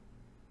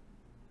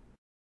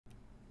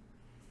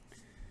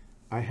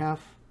 I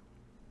have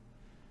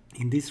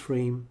in this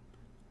frame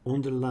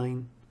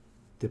underlined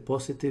the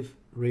positive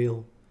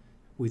rail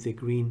with a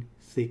green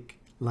thick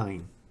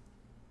line.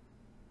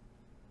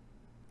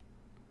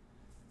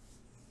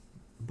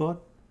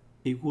 But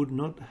it would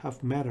not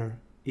have mattered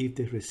if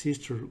the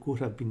resistor would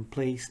have been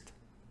placed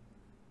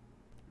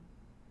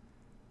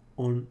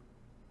on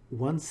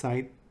one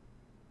side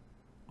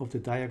of the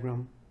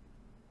diagram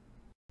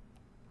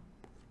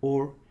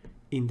or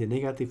in the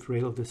negative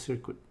rail of the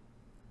circuit.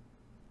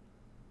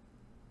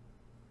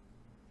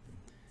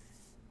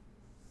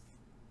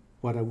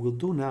 What I will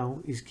do now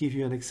is give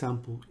you an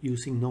example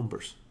using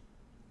numbers.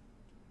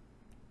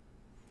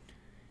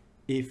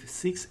 If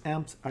 6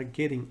 amps are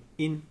getting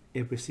in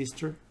a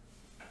resistor,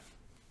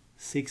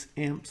 6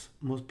 amps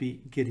must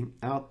be getting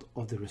out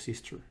of the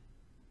resistor.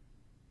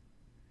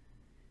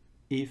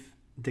 If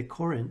the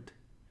current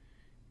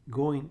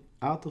going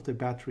out of the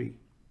battery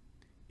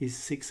is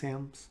 6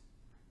 amps,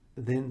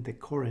 then the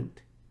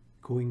current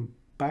going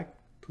back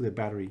to the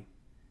battery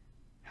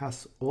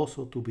has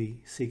also to be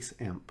 6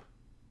 amp.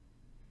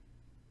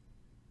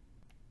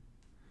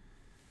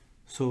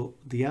 So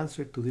the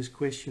answer to this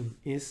question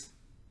is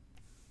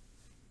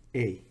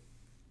A.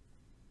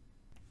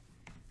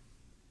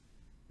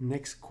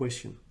 Next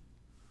question.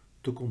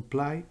 To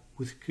comply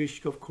with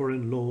Kirchhoff's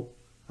current law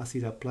as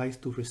it applies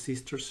to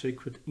resistor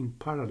circuit in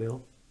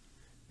parallel,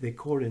 the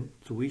current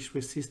through each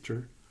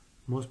resistor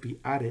must be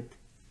added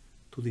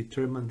to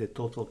determine the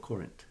total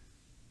current.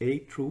 A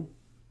true,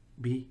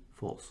 B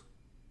false.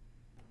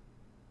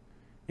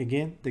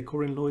 Again, the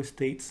current law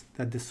states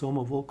that the sum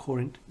of all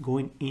current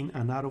going in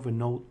and out of a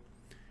node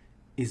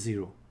is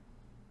zero.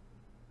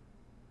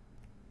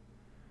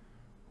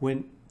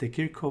 When the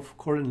Kirchhoff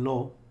current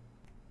law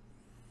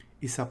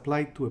is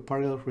applied to a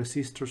parallel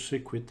resistor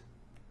circuit,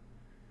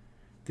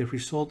 the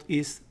result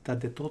is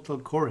that the total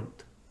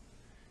current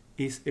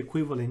is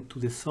equivalent to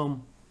the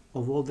sum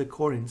of all the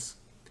currents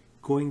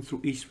going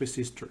through each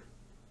resistor.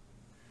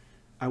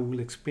 I will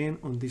expand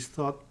on this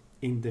thought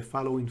in the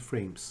following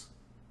frames.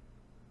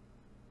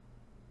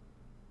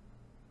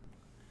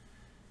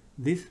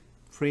 This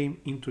frame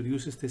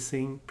introduces the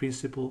same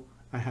principle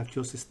I have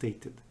just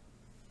stated.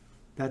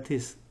 That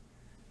is,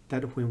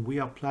 that when we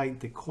apply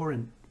the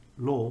current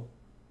law,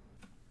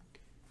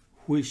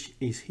 which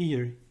is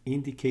here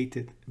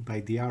indicated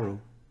by the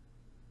arrow,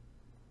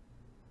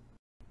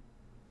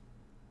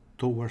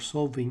 towards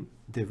solving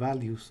the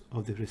values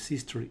of the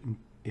resistor in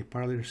a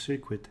parallel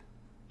circuit,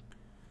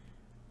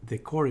 the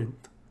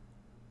current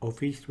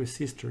of each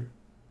resistor,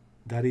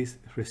 that is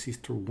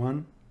resistor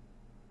 1,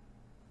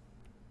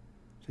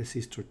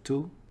 resistor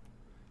 2,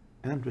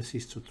 and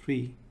resistor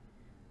 3,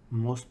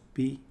 must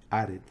be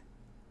added.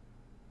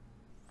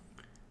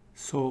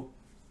 So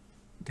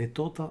the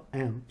total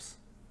amps,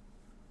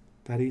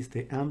 that is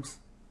the amps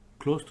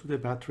close to the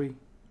battery,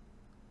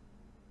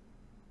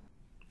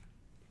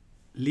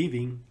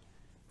 leaving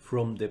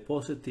from the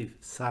positive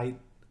side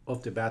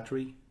of the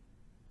battery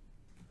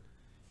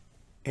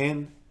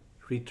and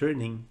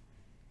returning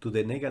to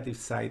the negative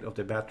side of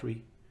the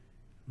battery,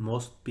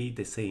 must be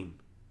the same.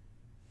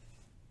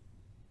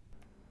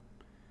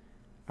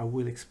 I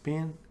will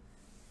expand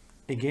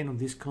again on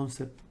this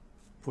concept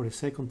for a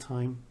second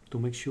time to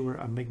make sure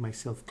I make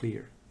myself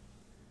clear.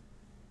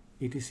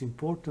 It is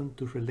important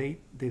to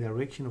relate the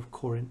direction of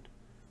current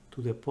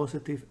to the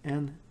positive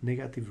and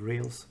negative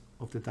rails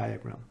of the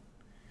diagram.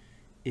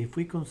 If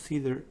we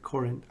consider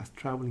current as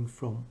traveling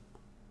from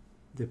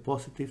the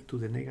positive to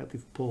the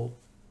negative pole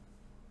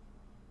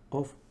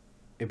of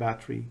a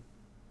battery,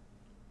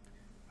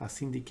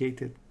 as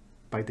indicated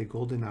by the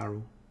golden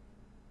arrow,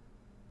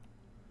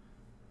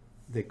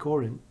 the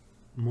current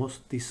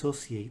must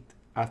dissociate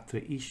after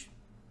each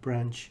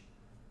branch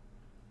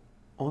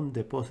on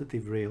the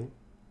positive rail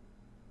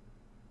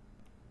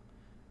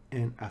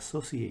and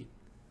associate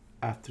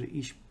after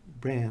each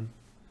branch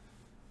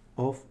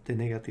of the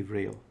negative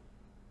rail.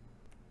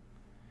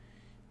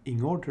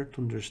 In order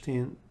to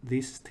understand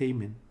this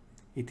statement,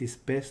 it is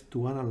best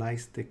to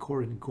analyze the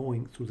current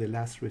going through the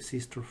last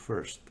resistor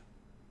first.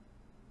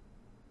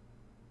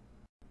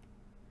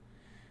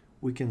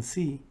 We can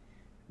see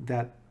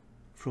that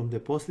from the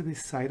positive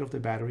side of the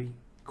battery,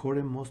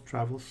 current must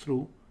travel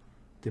through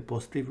the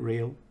positive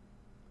rail,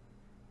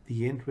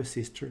 the end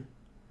resistor,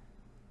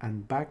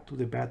 and back to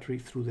the battery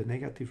through the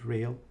negative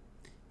rail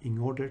in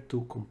order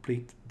to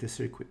complete the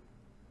circuit.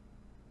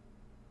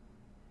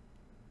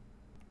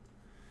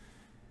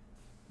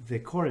 The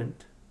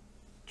current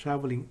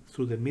traveling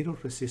through the middle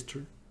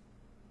resistor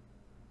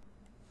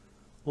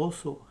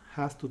also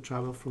has to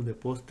travel from the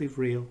positive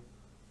rail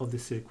of the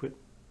circuit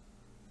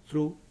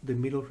through the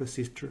middle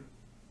resistor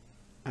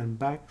and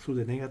back through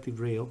the negative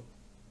rail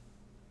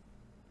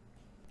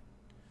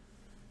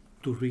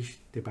to reach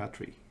the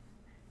battery.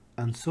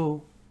 And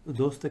so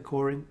does the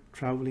current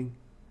traveling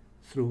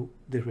through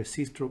the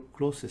resistor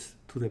closest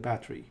to the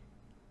battery.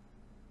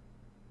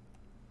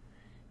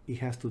 It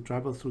has to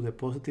travel through the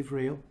positive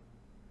rail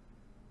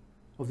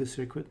of the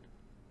circuit,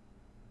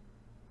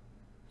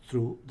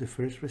 through the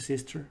first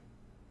resistor,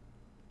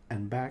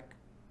 and back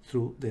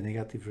through the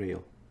negative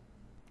rail.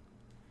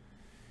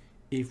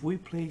 If we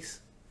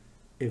place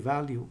a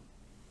value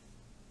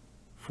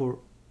for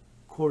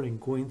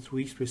current going through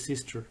each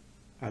resistor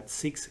at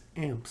 6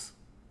 amps,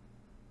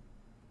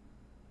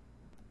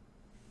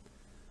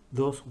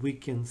 thus we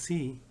can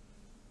see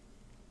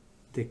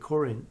the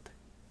current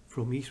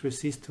from each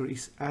resistor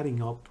is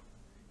adding up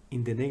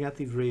in the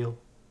negative rail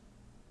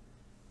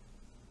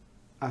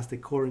as the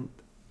current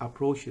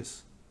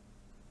approaches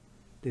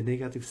the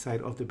negative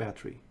side of the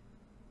battery.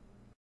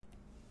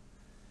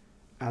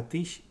 At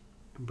each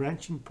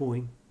branching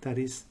point, that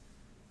is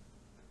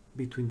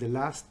between the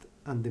last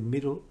and the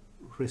middle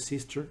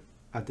resistor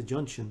at the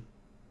junction,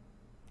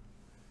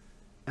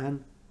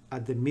 and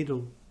at the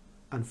middle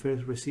and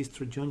first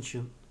resistor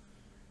junction,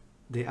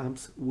 the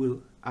amps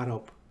will add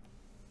up.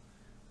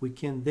 We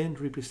can then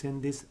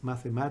represent this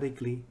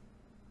mathematically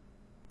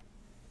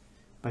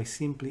by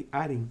simply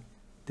adding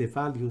the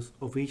values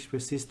of each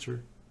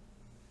resistor,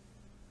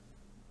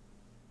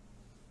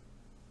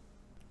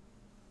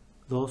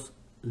 thus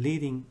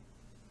leading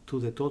to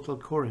the total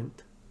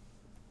current,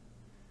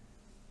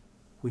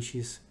 which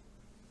is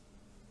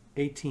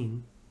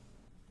 18,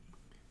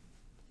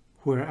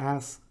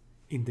 whereas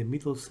in the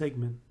middle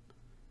segment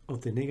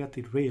of the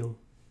negative rail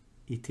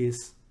it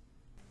is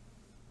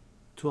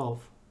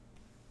 12,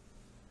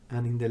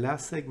 and in the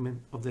last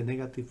segment of the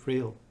negative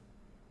rail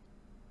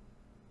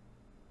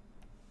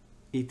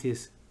it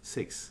is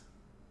 6.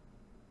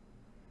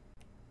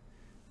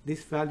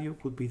 This value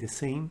would be the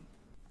same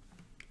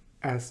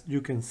as you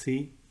can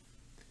see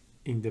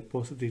in the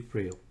positive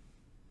rail.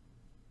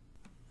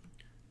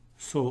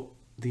 So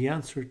the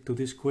answer to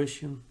this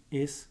question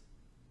is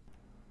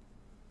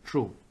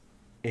true,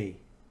 A.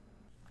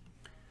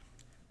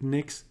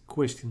 Next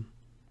question.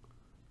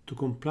 To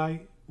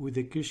comply with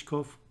the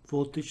Kirchhoff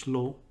voltage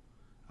law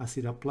as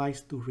it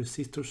applies to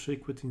resistor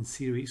circuit in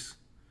series,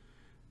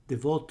 the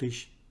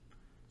voltage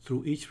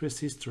through each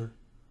resistor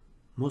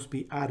must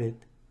be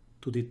added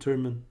to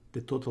determine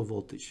the total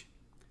voltage.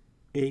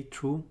 A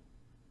true,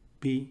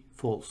 B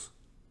false.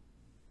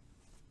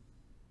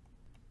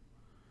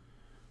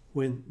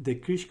 When the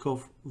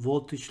Kirchhoff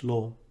voltage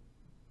law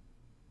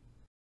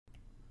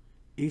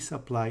is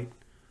applied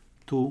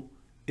to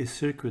a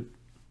circuit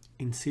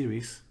in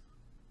series,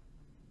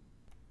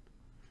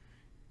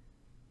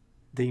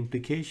 the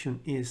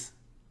implication is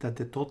that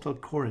the total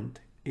current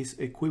is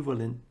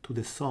equivalent to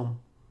the sum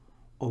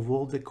of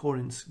all the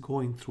currents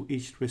going through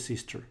each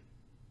resistor.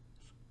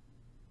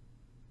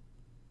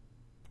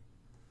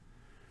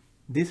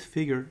 This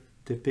figure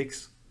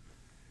depicts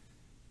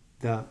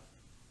the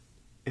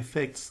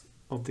effects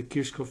of the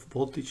Kirchhoff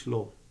voltage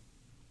law.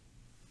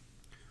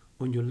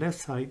 On your left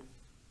side,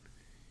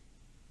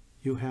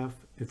 you have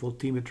a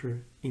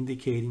voltmeter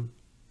indicating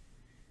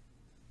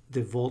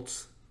the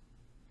volts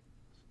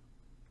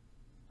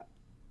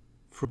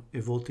from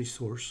a voltage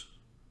source.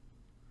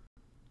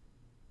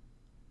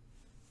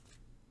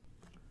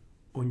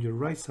 On your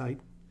right side,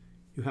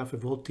 you have a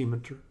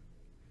voltmeter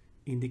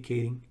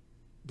indicating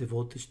the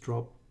voltage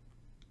drop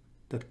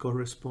that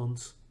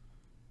corresponds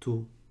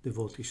to the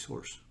voltage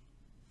source.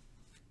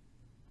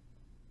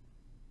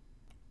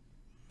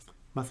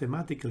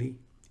 Mathematically,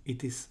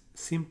 it is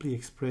simply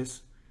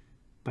expressed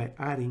by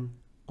adding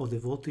of the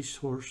voltage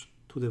source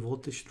to the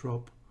voltage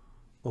drop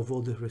of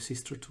all the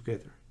resistors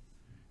together,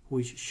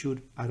 which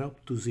should add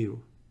up to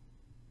 0.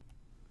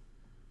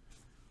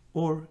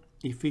 Or,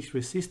 if each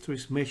resistor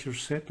is measured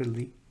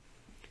separately,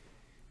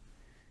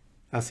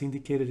 as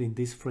indicated in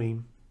this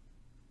frame,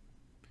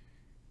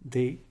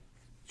 they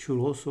should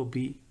also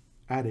be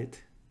added,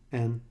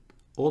 and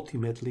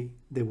ultimately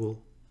they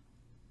will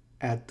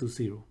add to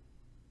 0.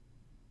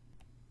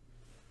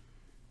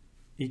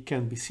 It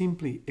can be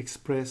simply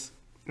expressed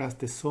as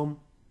the sum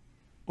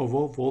of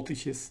all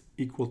voltages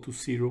equal to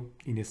 0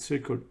 in a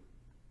circuit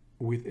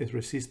with a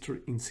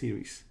resistor in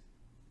series.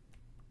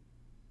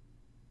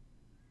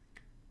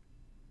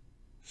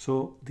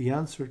 So the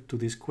answer to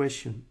this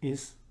question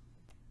is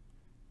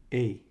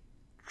A,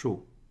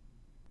 true.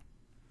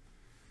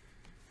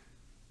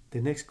 The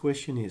next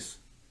question is,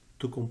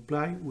 to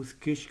comply with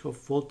Kirchhoff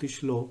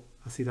voltage law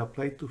as it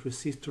applied to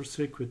resistor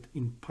circuit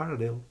in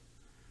parallel,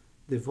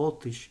 the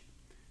voltage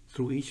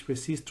through each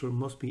resistor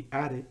must be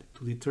added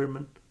to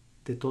determine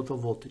the total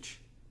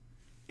voltage.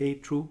 A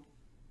true,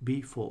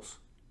 B false.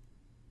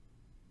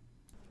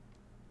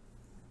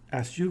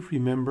 As you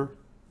remember,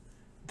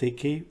 the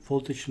K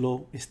voltage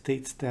law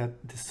states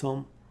that the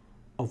sum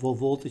of all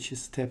voltage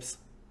steps,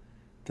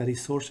 that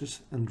is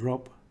sources and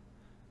drop,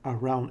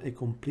 around a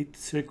complete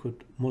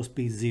circuit must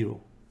be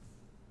 0.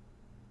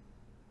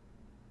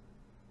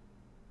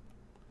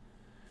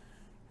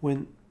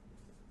 When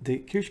the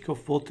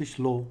Kirchhoff voltage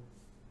law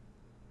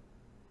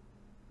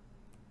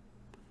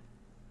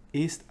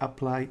is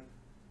applied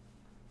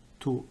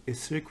to a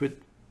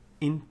circuit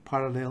in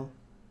parallel,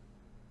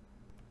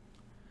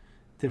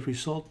 the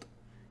result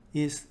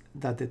is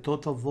that the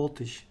total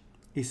voltage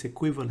is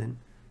equivalent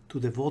to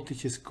the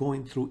voltages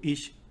going through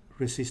each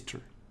resistor.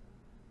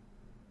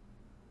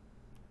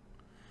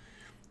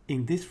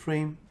 In this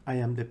frame, I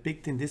am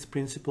depicting this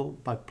principle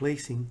by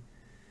placing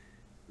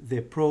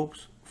the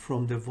probes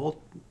from the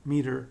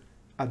voltmeter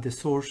at the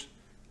source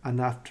and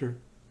after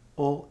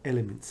all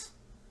elements.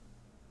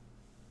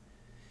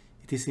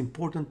 It is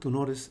important to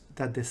notice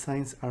that the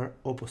signs are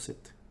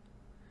opposite.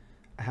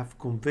 I have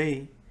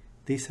conveyed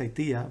this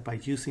idea by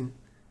using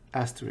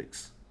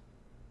asterisks.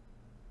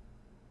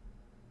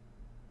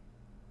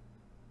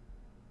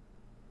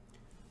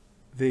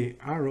 The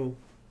arrow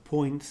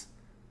points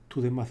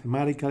to the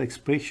mathematical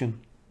expression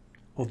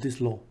of this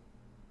law.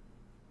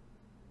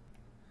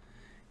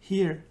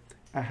 Here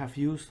I have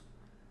used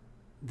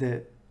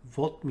the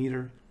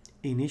voltmeter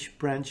in each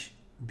branch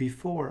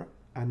before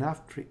and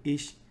after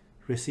each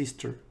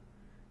resistor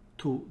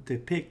to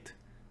depict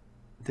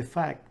the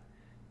fact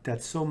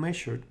that so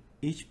measured,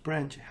 each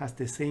branch has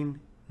the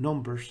same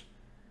numbers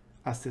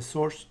as the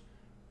source,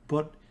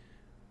 but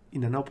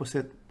in an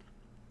opposite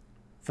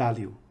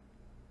value.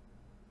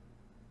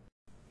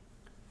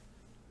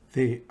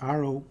 The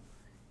arrow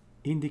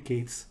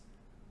indicates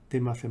the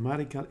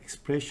mathematical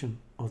expression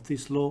of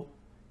this law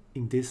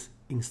in this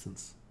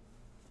instance.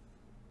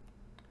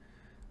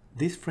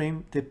 This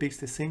frame depicts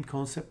the same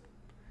concept,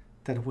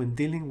 that when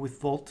dealing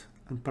with volt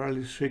and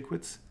parallel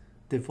circuits,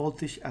 the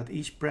voltage at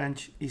each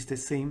branch is the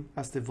same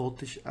as the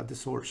voltage at the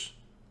source.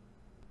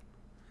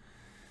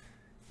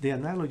 The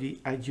analogy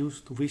I use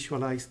to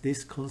visualize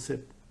this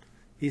concept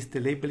is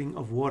the labeling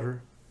of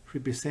water,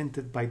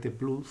 represented by the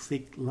blue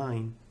thick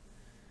line,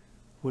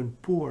 when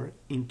poured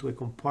into a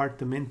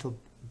compartmental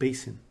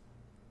basin.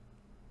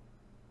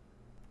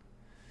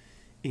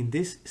 In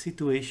this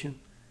situation,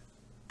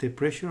 the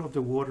pressure of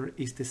the water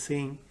is the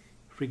same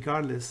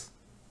regardless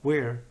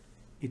where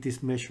it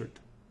is measured.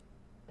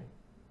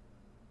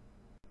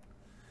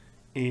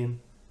 And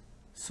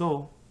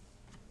so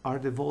are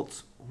the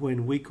volts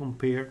when we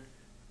compare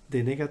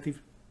the negative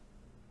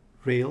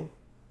rail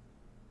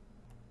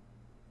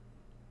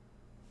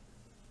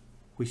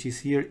which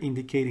is here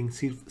indicating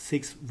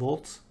 6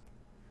 volts,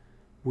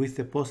 with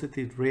the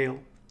positive rail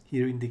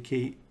here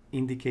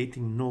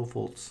indicating no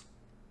volts.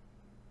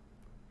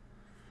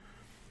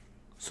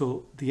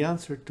 So the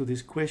answer to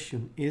this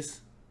question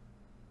is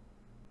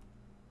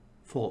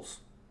false,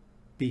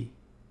 B.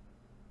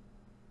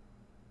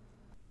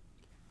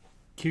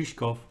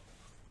 Kirchhoff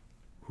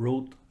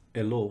wrote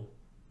a law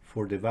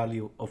for the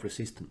value of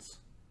resistance.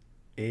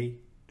 A,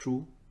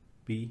 true,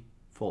 B,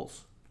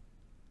 false.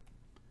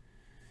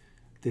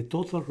 The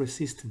total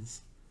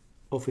resistance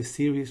of a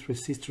series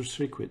resistor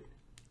circuit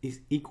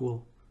is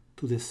equal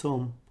to the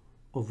sum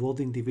of all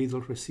the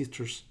individual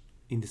resistors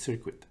in the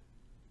circuit.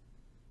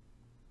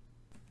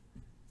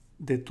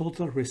 The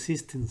total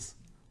resistance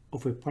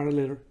of a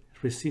parallel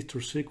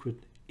resistor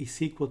circuit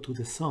is equal to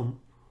the sum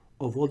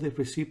of all the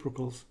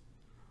reciprocals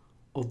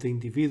of the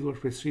individual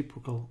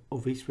reciprocal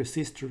of each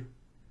resistor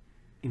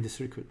in the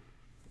circuit.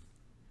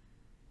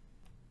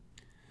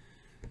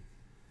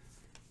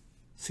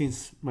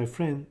 Since my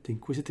friend, the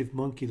inquisitive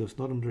monkey, does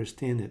not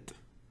understand it,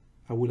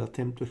 I will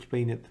attempt to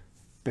explain it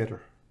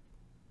better.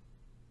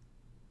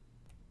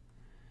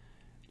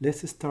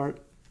 Let's start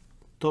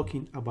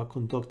talking about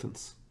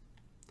conductance.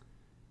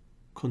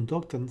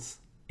 Conductance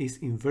is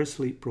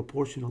inversely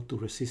proportional to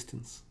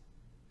resistance.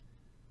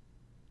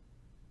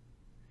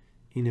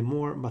 In a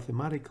more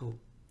mathematical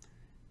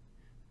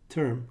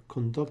term,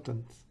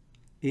 conductance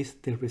is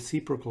the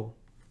reciprocal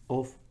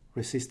of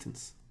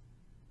resistance.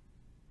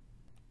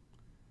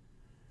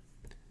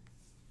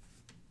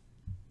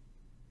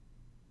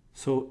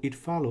 So it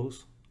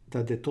follows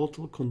that the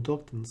total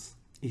conductance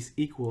is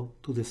equal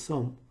to the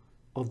sum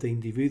of the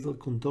individual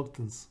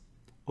conductance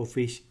of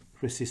each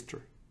resistor.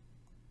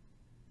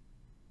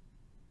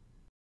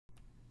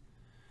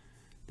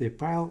 The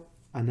pile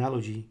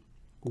analogy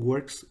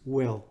works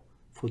well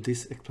for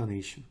this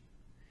explanation.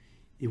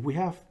 If we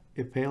have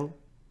a pail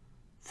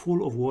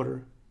full of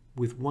water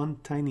with one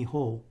tiny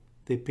hole,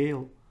 the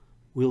pail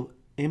will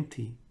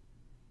empty,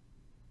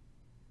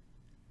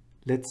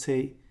 let's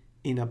say,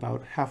 in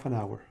about half an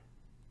hour.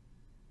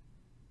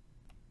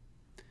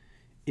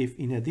 If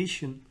in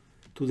addition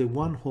to the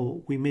one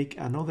hole we make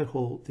another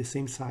hole the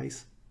same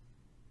size,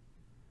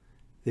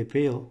 the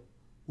pail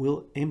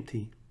will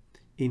empty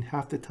in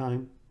half the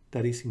time,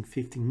 that is in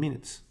 15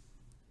 minutes.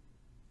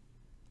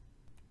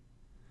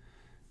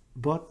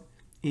 But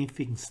if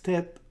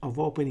instead of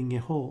opening a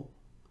hole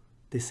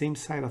the same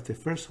size of the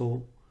first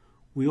hole,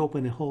 we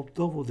open a hole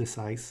double the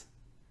size,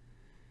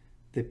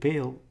 the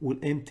pail will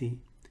empty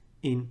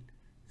in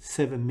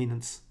 7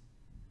 minutes.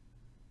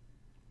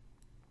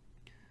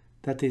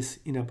 That is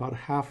in about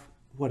half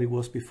what it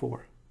was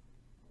before.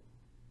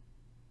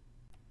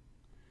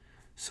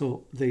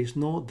 So there is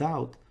no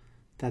doubt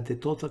that the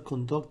total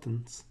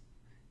conductance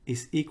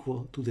is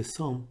equal to the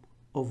sum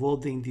of all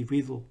the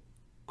individual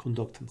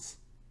conductance.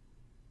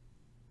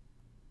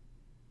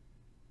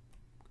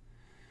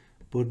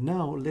 But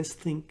now let's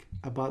think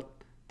about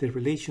the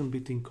relation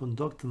between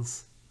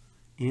conductance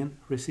and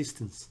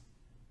resistance.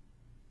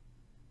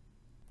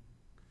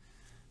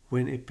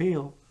 When a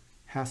pail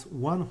has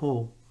one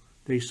hole,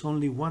 there is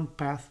only one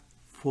path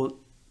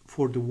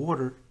for the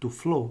water to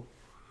flow,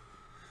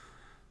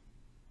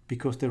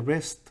 because the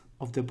rest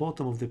of the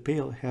bottom of the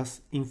pail has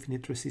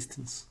infinite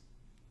resistance.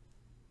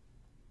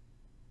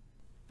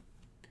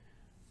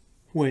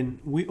 When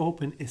we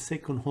open a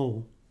second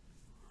hole,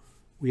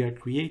 we are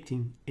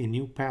creating a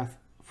new path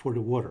for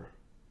the water.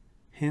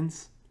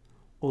 Hence,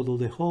 although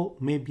the hole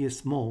may be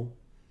small,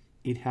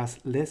 it has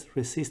less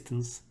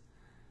resistance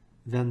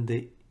than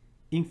the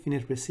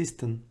infinite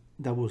resistance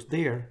that was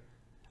there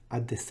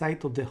at the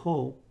side of the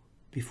hole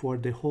before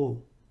the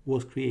hole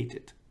was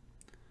created.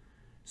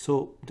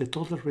 So the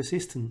total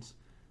resistance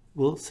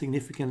will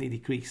significantly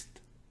decrease.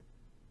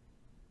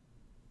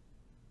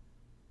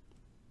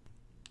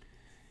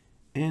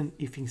 And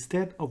if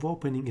instead of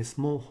opening a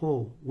small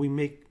hole, we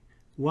make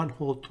one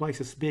hole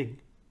twice as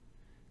big,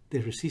 the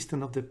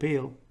resistance of the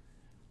pail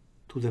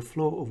to the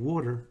flow of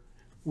water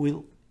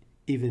will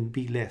even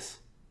be less.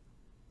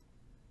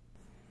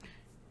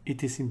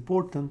 It is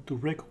important to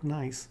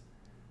recognize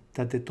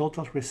that the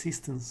total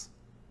resistance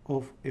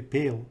of a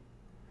pail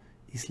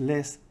is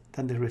less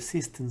than the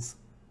resistance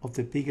of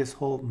the biggest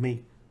hole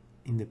made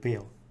in the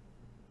pail.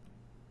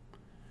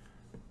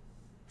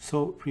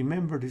 So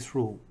remember this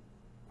rule: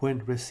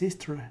 when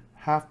resistors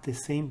have the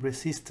same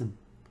resistance,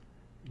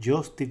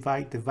 just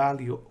divide the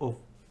value of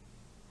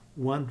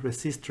one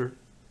resistor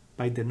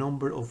by the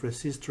number of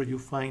resistors you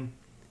find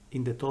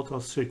in the total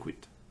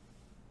circuit.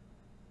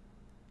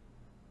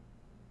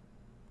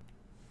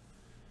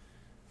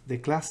 The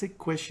classic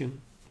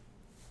question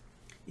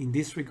in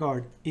this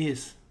regard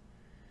is: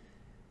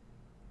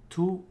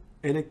 two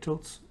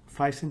electrodes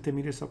 5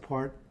 centimeters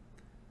apart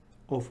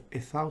of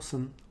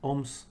 1,000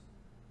 ohms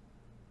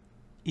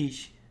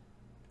each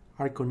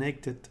are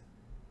connected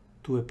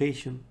to a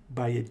patient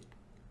by a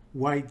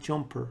white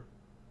jumper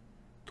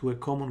to a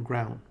common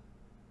ground.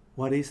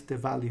 What is the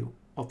value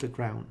of the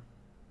ground?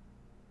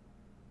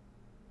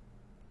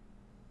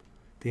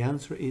 The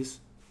answer is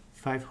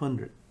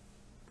 500.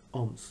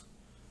 ohms,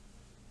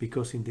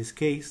 because in this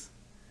case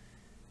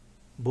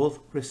both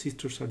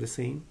resistors are the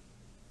same,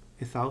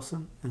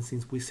 1000, and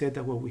since we said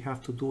that what we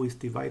have to do is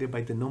divide it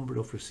by the number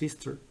of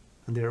resistors,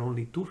 and there are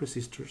only 2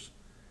 resistors,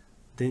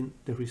 then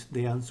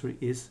the answer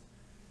is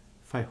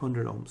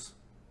 500 ohms.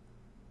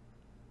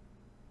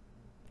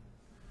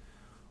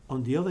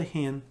 On the other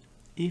hand,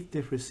 if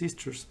the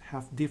resistors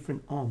have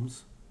different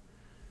ohms,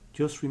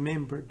 just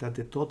remember that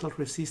the total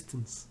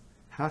resistance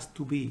has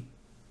to be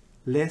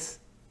less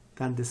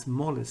than the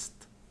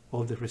smallest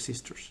of the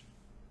resistors.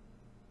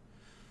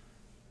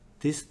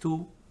 These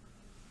 2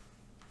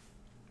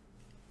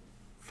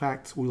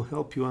 facts will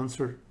help you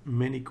answer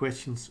many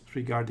questions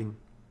regarding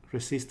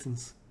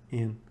resistance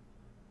in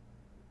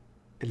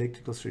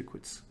electrical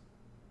circuits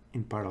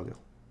in parallel.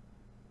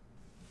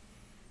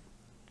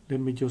 Let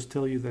me just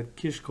tell you that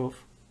Kirchhoff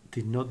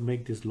did not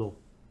make this law.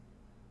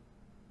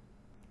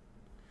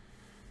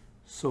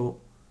 So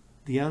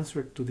the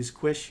answer to this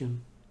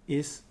question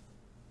is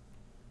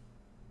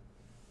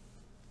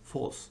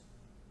false.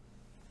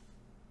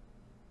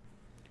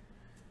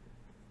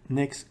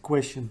 Next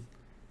question.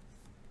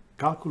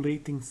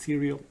 Calculating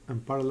serial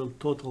and parallel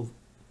total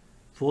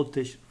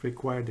voltage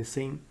require the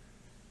same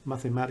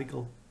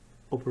mathematical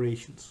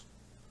operations.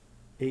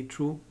 A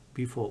true,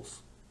 B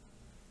false.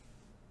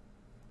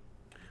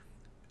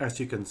 As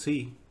you can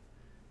see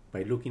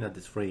by looking at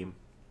this frame,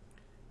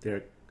 there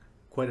are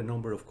quite a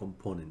number of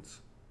components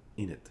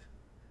in it,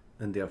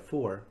 and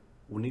therefore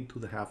we need to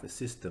have a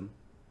system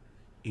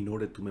in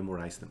order to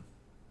memorize them.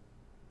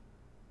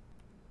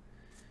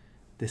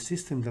 The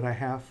system that I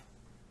have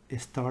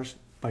starts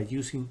by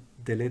using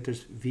the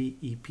letters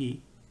VEP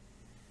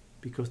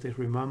because they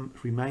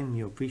remind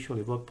me of visual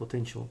evoked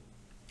potential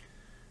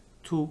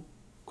to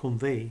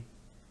convey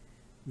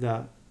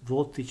the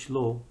voltage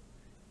law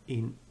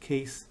in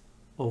case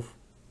of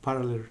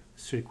parallel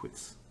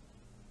circuits.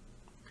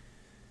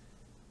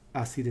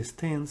 As it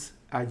stands,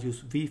 I use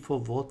V for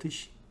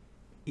voltage,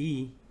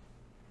 E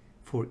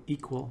for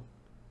equal,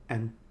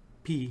 and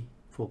P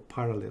for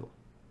parallel.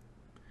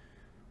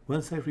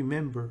 Once I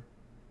remember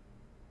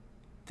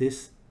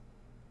these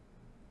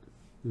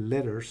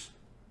letters,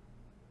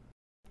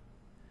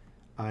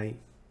 I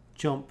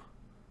jump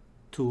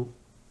to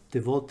the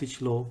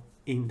voltage law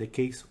in the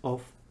case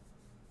of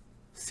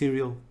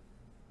serial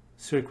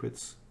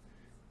circuits,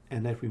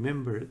 and I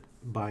remember it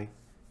by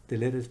the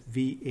letters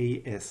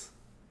VAS.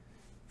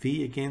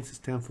 V again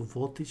stands for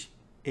voltage,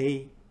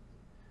 A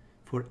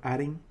for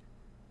adding,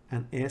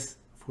 and S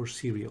for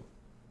serial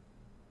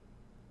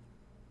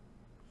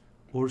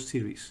or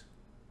series.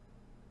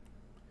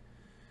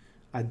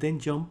 I then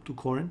jump to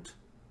current,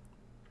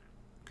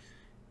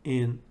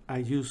 and I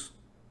use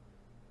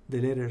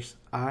the letters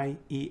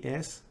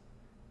IES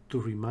to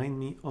remind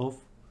me of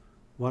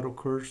what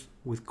occurs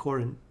with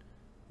current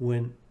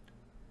when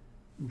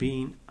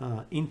being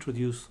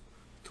introduced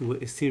to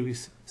a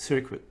series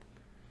circuit.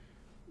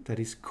 That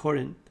is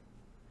current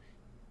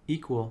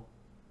equal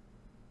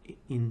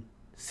in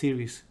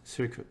series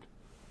circuit.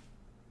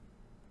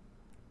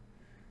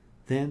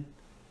 Then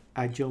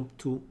I jump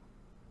to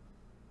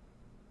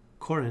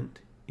current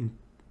in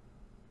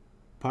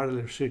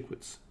parallel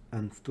circuits,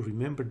 and to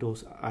remember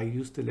those I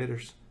use the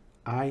letters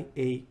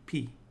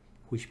IAP,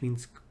 which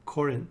means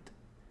current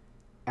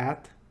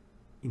at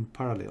in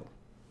parallel.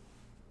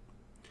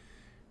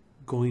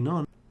 Going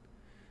on,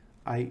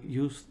 I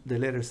use the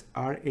letters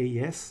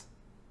RAS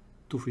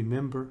to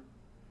remember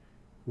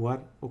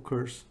what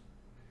occurs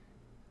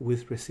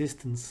with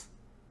resistance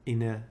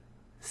in a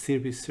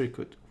series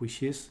circuit,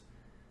 which is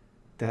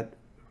that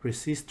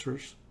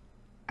resistors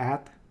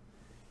add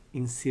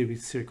in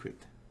series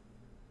circuit.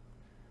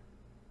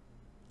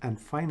 And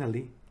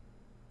finally,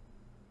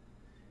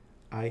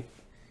 I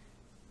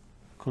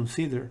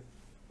consider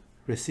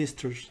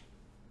resistors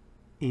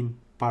in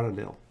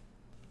parallel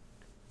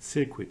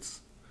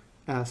circuits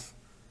as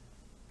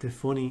the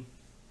funny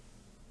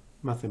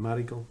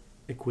mathematical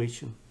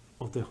equation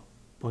of the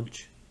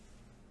bunch.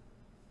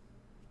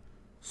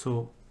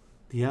 So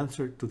the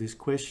answer to this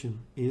question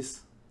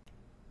is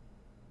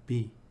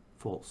B,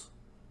 false.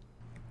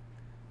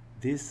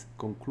 This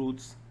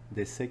concludes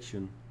the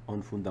section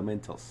on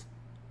fundamentals.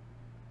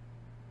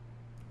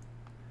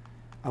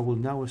 I will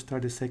now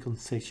start the second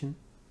section.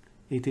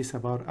 It is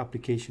about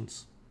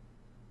applications.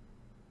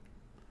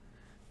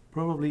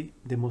 Probably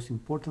the most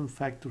important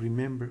fact to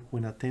remember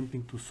when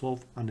attempting to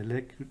solve an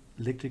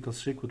electrical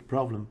circuit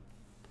problem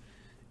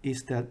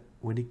is that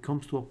when it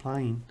comes to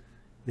applying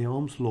the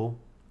Ohm's law,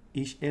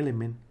 each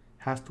element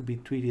has to be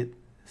treated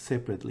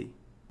separately.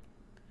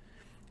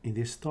 In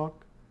this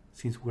talk,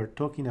 since we're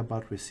talking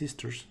about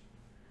resistors,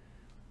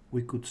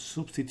 we could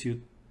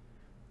substitute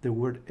the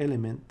word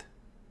element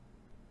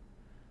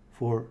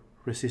for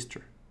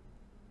resistor.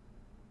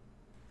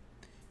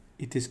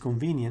 It is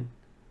convenient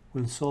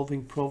when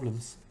solving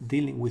problems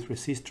dealing with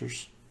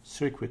resistors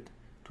circuit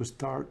to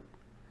start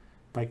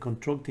by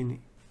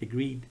constructing a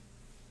grid,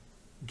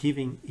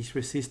 giving each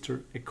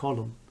resistor a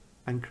column,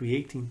 and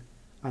creating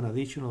an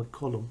additional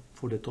column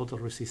for the total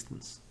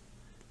resistance.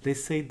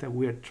 Let's say that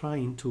we are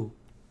trying to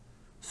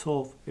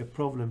solve a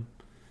problem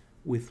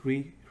with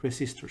 3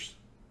 resistors.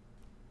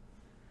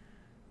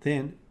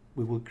 Then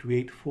we will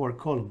create 4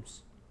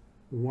 columns,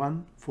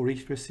 1 for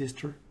each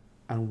resistor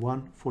and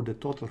 1 for the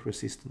total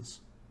resistance.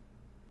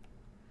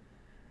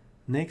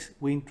 Next,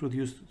 we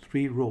introduce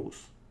 3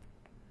 rows.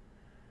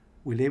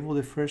 We label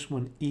the first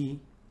one E,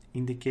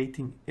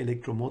 indicating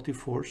electromotive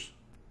force,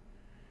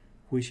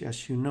 which,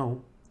 as you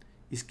know,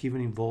 is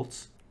given in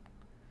volts.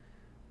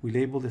 We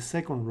label the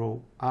second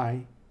row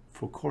I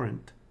for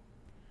current,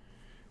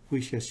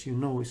 which, as you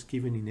know, is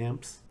given in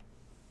amps.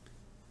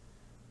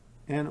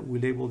 And we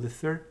label the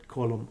third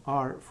column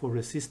R for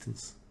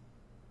resistance,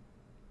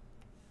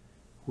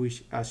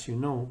 which, as you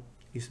know,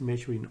 is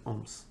measured in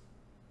ohms.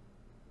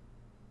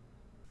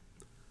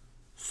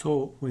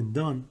 So when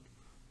done,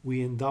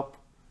 we end up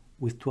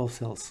with 12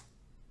 cells.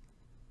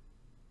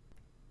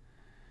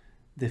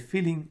 The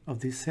filling of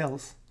these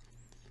cells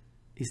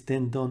is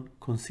then done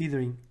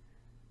considering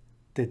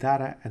the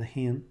data at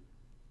hand.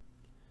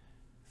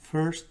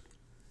 First,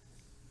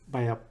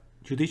 by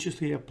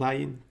judiciously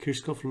applying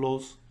Kirchhoff's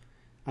laws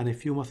and a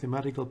few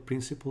mathematical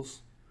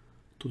principles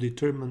to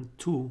determine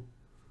 2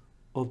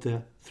 of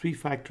the 3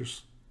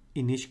 factors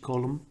in each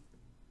column,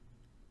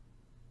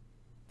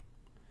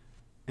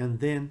 and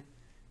then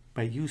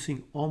by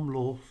using ohm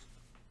laws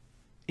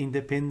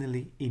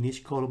independently in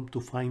each column to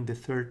find the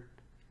third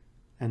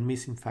and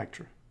missing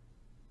factor.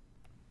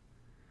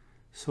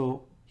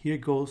 So here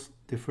goes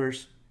the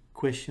first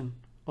question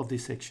of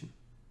this section.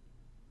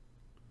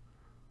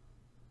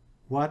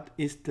 What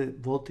is the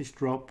voltage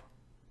drop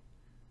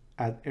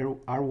at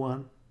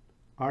R1,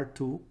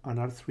 R2, and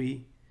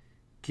R3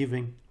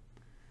 given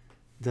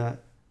the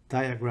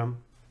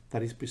diagram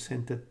that is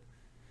presented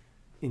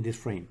in this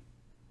frame?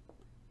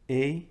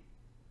 A,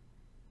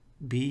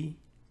 B,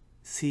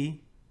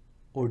 C,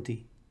 or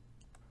D?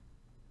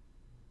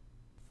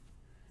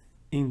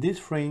 In this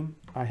frame,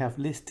 I have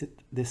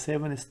listed the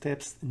 7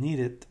 steps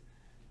needed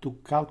to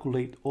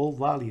calculate all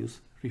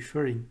values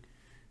referring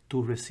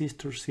to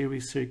resistor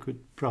series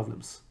circuit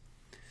problems.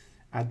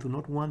 I do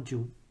not want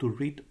you to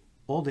read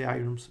all the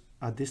items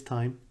at this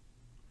time.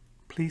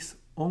 Please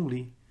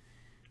only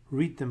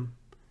read them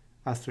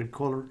as their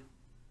color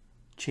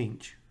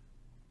change.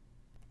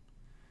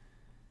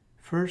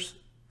 First,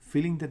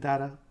 filling the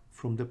data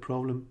from the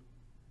problem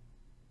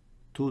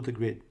to the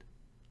grid.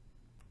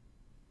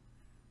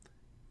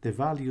 The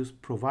values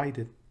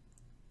provided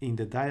in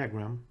the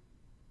diagram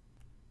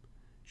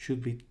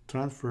should be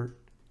transferred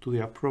to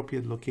the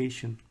appropriate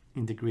location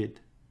in the grid,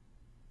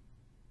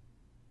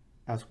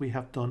 as we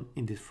have done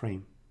in this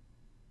frame.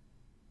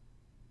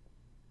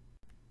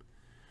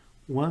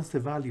 Once the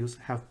values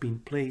have been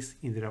placed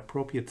in their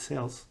appropriate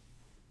cells,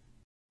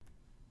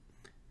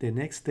 the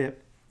next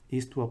step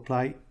is to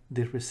apply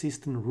the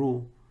resistance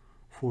rule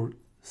for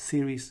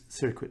series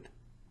circuit.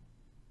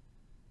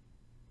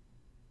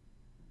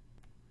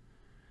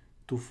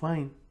 To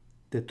find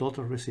the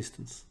total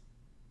resistance.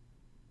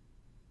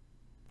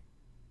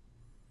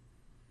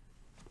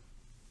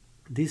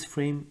 This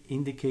frame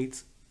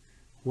indicates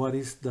what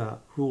is the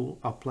rule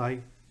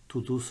applied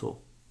to do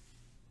so.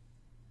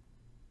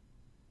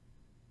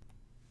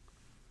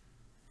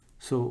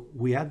 So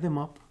we add them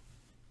up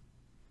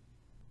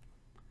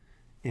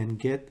and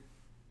get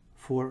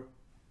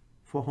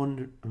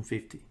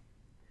 450.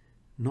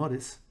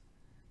 Notice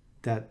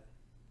that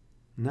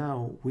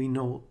now we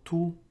know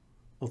 2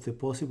 of the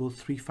possible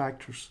 3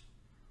 factors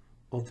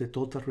of the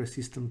total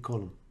resistance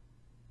column.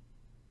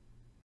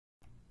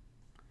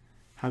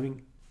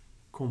 Having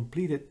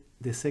completed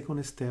the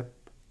second step,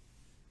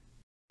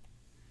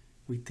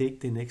 we take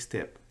the next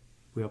step.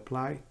 We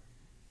apply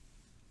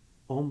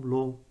ohm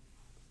law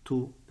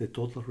to the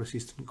total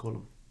resistance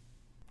column.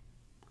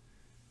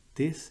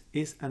 This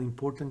is an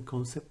important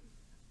concept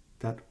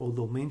that,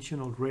 although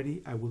mentioned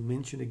already, I will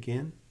mention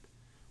again.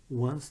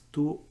 Once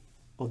 2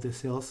 of the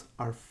cells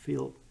are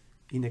filled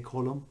in a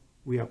column,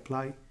 we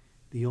apply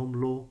the ohm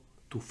law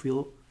to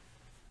fill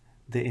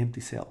the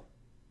empty cell.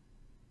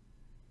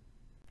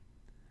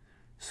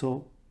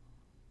 So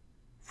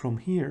from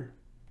here,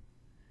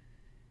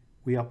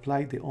 we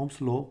apply the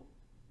Ohm's law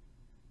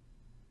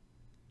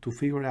to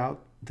figure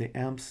out the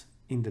amps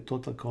in the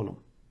total column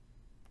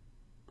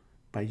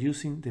by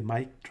using the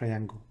Mike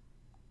triangle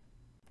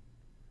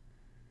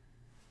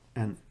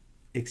and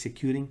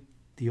executing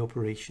the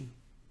operation.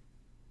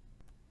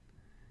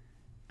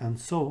 And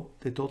so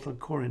the total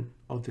current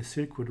of the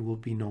circuit will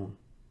be known,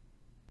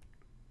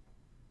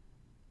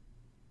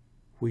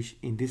 which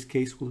in this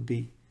case will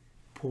be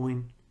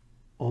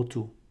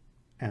 0.02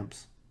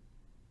 amps.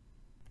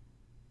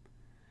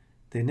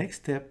 The next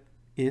step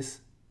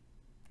is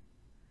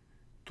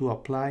to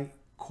apply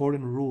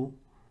current rule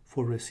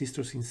for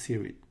resistors in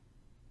series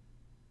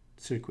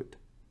circuit,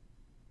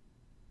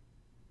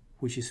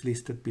 which is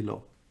listed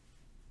below,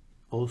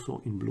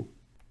 also in blue,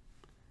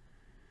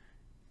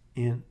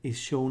 and is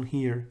shown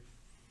here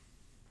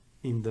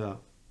in the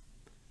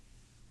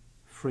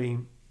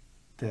frame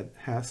that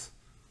has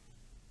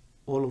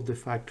all of the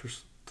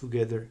factors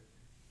together,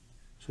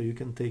 so you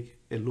can take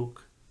a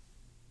look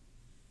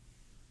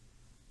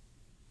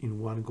in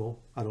one go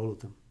at all of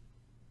them.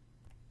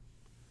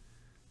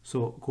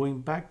 So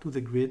going back to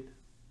the grid,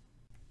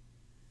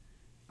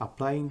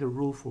 applying the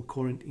rule for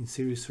current in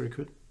series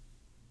circuit,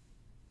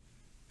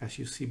 as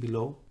you see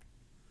below,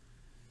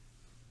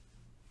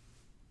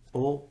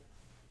 all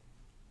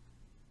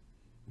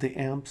the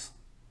amps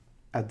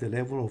at the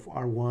level of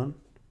R1,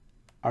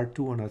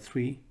 R2, and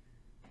R3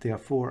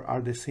 therefore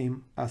are the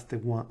same as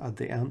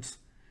the amps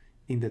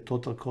in the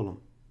total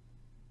column,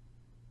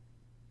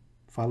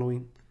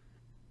 following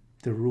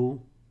the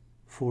rule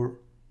for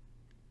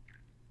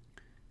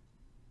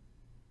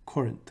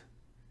current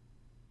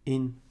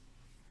in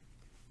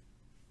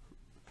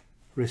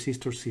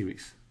resistor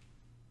series.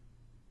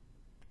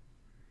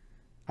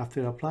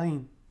 After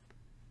applying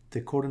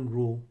the current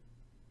rule,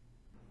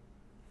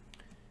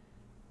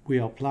 we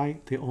apply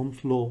the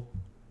Ohm's law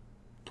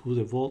to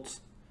the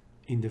volts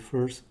in the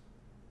first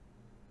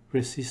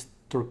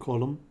resistor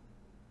column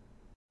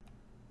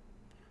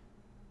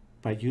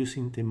by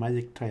using the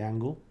magic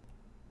triangle.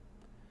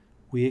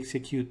 We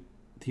execute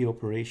the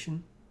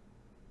operation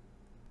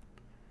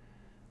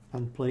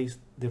and place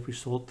the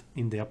result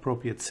in the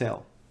appropriate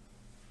cell.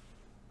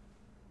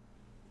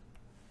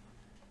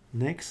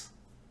 Next,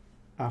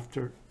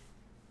 after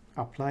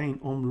applying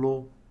Ohm's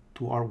law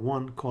to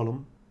R1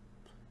 column,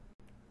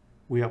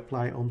 we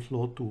apply Ohm's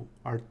law to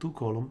R2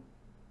 column.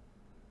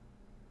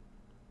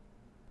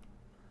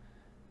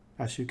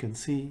 As you can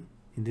see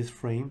in this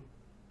frame,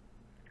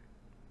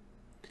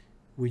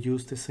 we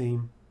use the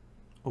same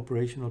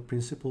operational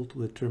principle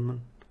to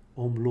determine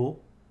Ohm's law,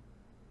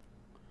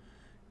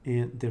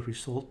 and the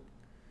result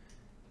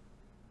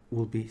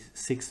will be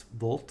 6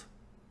 volt.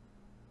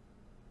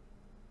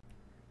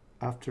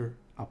 After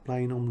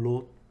applying Ohm's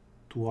law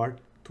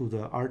to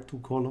the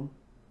R2 column,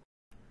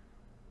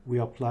 we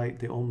apply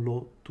the Ohm's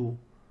law to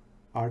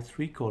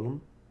R3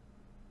 column.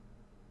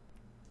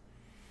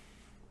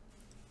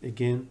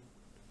 Again,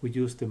 we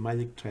use the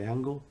magic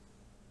triangle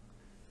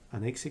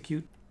and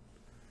execute.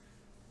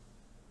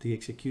 The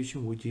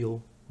execution will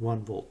yield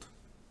 1 volt.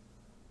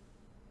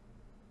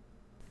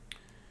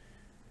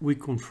 We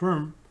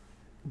confirm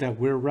that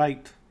we're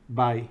right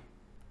by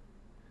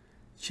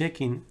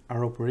checking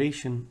our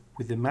operation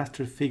with the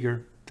master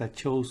figure that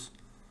shows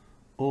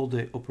all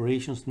the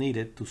operations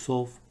needed to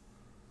solve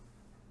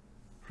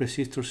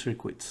resistor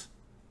circuits.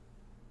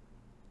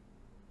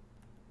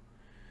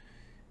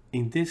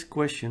 In this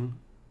question,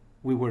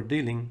 we were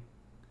dealing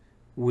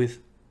with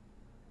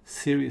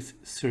series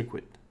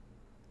circuit.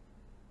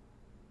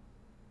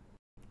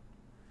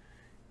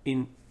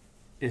 In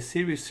a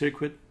series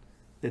circuit,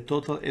 the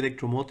total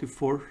electromotive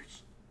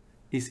force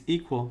is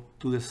equal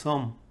to the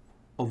sum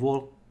of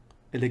all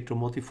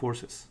electromotive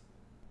forces.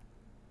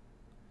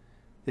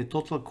 The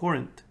total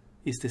current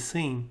is the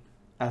same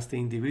as the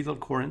individual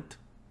current,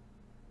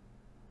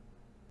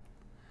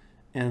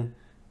 and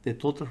the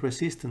total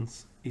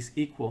resistance is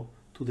equal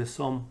to the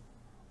sum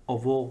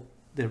of all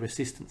the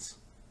resistance.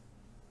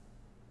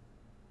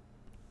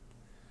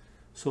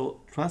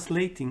 So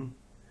translating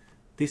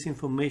this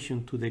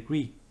information to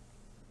degree,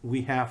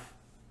 we have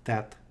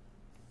that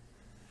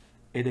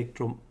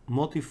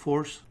electromotive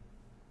force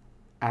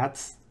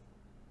adds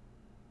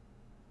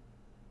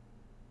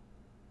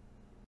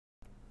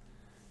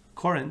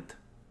current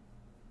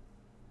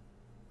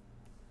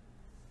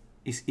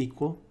is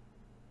equal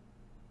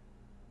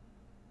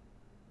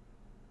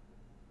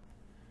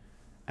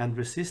and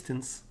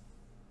resistance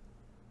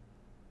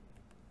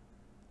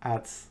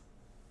adds.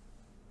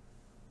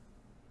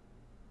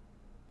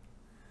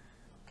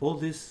 All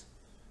this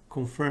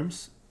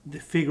confirms the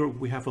figure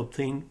we have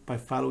obtained by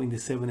following the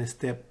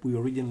 7-step we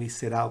originally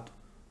set out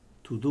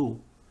to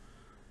do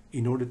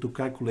in order to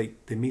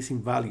calculate the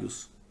missing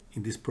values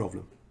in this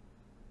problem.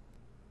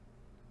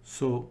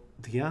 So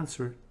the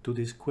answer to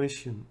this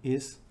question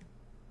is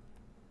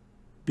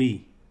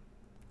B.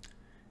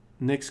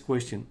 Next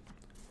question.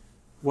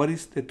 What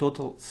is the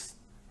total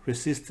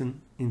resistance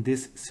in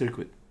this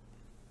circuit?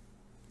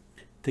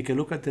 Take a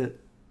look at the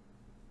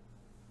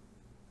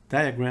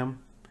diagram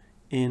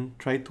and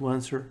try to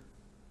answer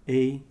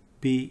A,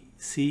 B,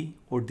 C,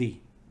 or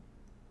D.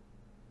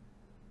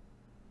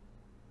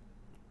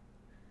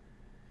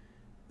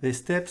 The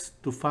steps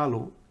to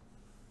follow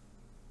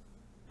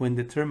when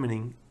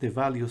determining the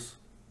values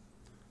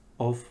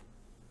of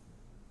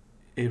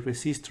a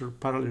resistor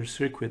parallel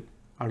circuit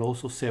are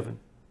also 7.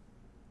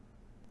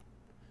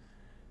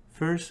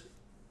 First,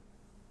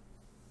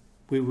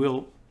 we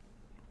will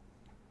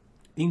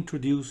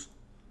introduce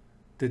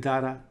the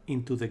data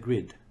into the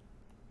grid.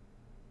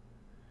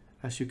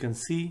 As you can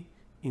see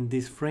in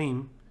this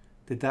frame,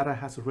 the data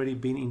has already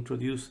been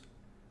introduced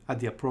at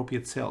the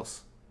appropriate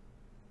cells.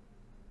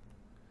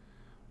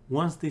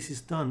 Once this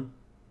is done,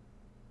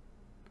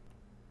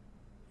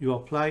 you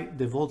apply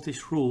the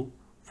voltage rule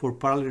for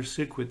parallel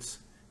circuits,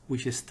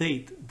 which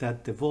state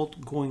that the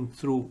volt going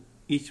through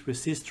each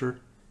resistor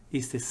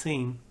is the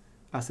same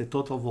as the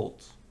total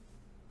volts.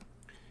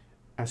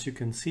 As you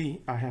can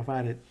see, I have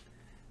added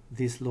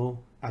this law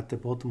at the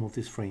bottom of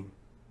this frame.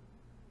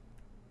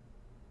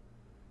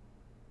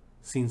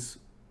 Since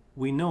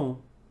we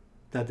know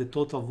that the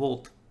total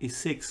volt is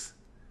 6,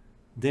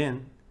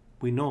 then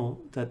we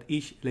know that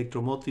each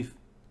electromotive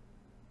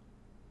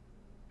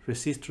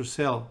resistor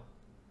cell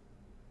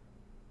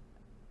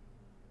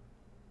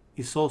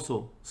is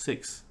also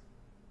 6.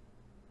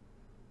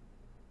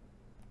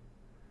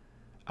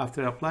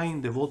 After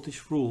applying the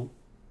voltage rule,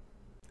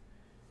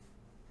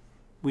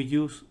 we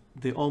use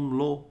the Ohm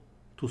law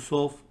to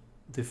solve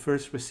the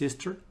first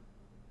resistor.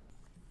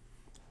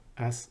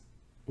 As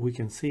we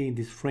can see in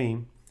this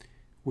frame,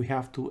 we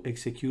have to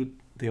execute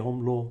the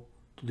Ohm law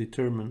to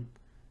determine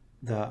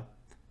the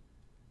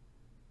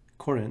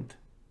current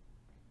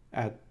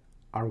at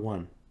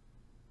R1.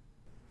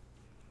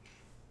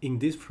 In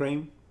this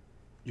frame,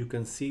 you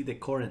can see the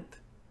current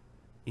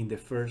in the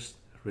first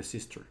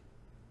resistor.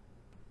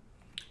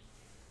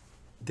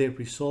 The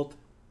result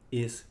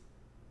is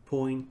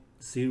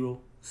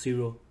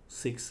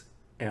 0.006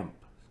 amp.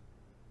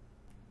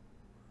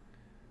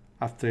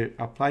 After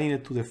applying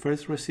it to the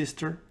first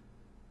resistor,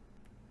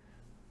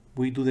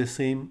 we do the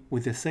same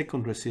with the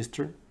second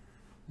resistor,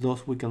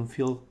 thus we can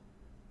fill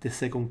the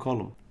second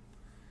column.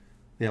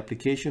 The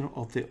application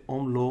of the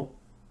Ohm law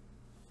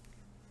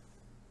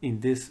in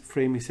this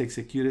frame is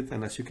executed,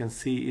 and as you can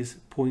see is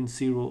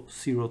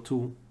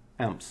 0.002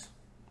 amps.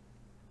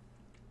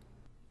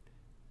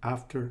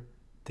 After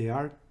the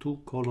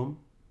R2 column,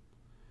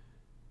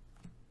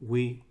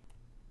 we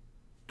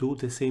do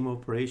the same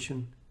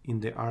operation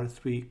in the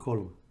R3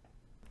 column.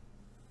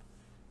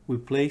 We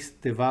place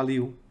the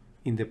value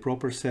in the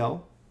proper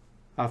cell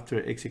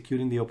after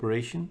executing the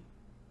operation.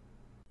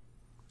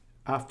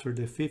 After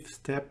the fifth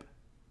step,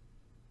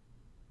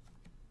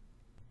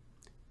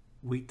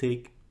 we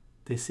take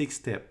the sixth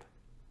step.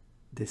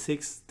 The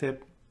sixth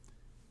step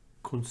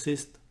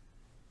consists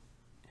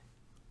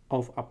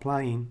of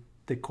applying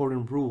the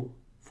current rule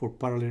for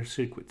parallel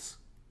circuits.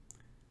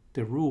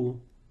 The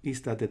rule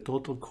is that the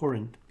total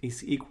current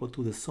is equal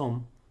to the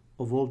sum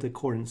of all the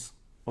currents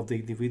of the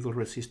individual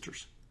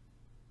resistors.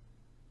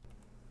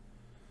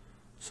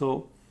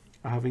 So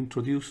I have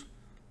introduced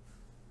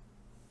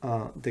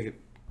the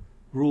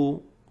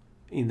rule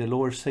in the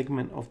lower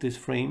segment of this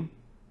frame.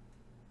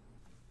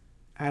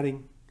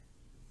 Adding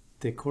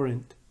the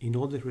current in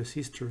all the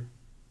resistors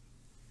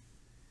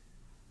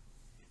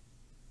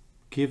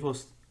give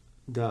us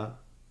the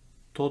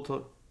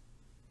total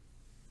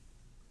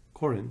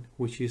current,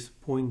 which is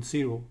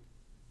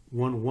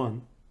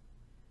 0.011.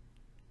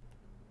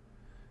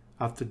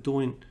 After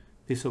doing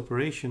this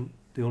operation,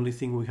 the only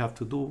thing we have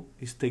to do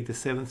is take the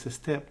seventh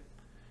step,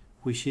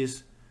 which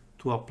is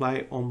to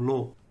apply Ohm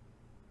law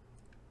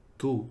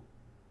to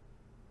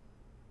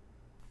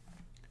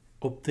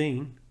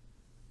obtain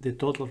the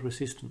total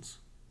resistance.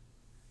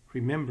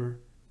 Remember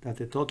that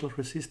the total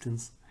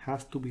resistance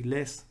has to be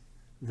less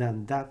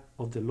than that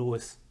of the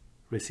lowest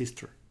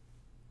resistor.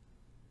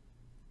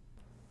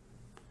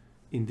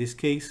 In this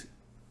case,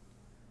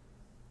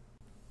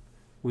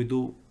 we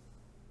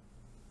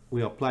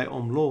apply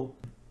Ohm law,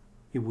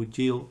 it would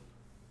yield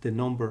the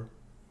number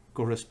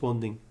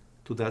corresponding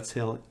to that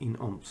cell in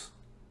ohms.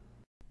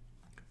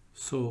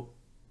 So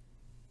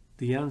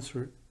the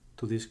answer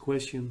to this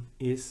question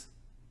is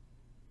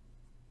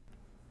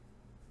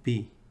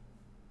B.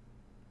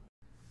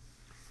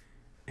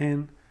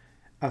 And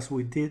as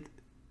we did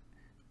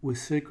with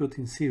circuit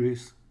in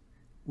series,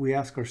 we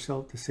ask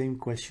ourselves the same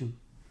question,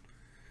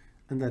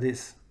 and that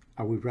is,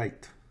 are we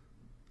right?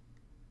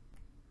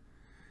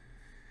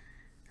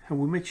 And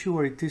we make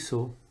sure it is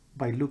so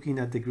by looking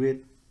at the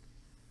grid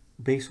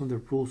based on the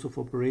rules of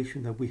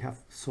operation that we have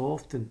so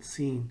often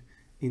seen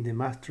in the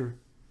master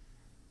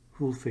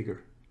rule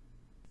figure.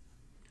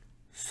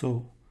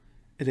 So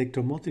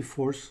electromotive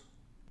force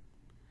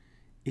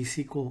is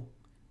equal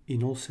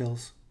in all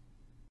cells.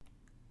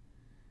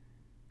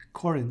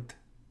 Current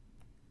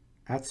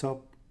adds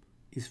up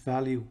its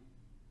value,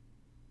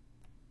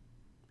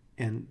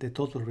 and the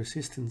total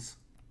resistance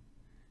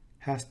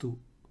has to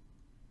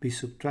be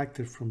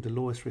subtracted from the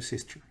lowest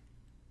resistor.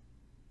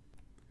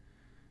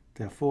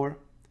 Therefore,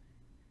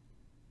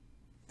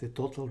 the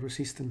total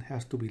resistance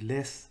has to be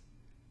less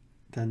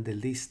than the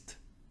least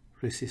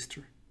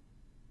resistor.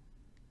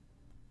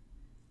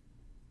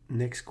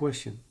 Next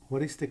question.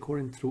 What is the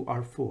current through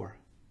R4?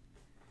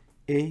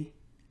 A,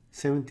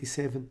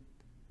 77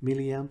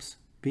 milliamps,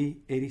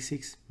 B,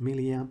 86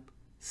 milliamp,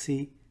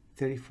 C,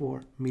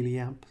 34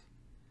 milliamps,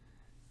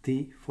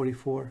 D,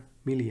 44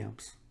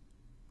 milliamps.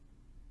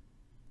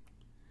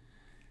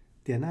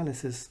 The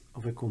analysis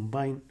of a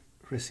combined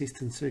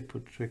resistance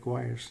circuit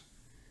requires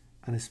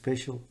a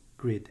special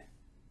grid.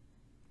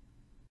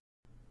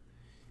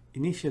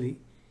 Initially,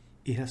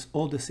 it has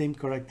all the same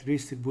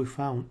characteristics we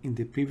found in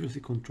the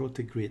previously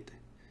constructed grid.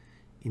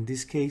 In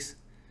this case,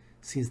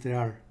 since there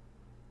are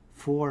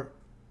 4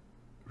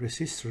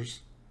 resistors,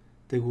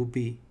 there will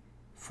be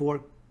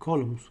 4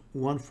 columns,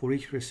 one for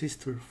each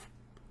resistor,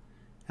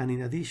 and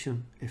in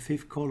addition a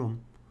 5th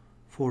column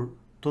for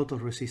total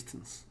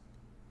resistance.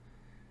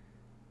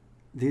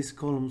 These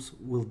columns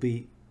will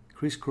be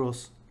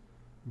crisscrossed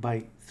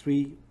by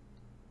 3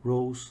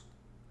 rows,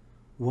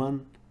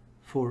 one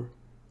for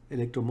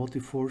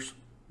electromotive force,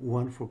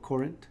 one for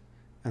current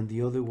and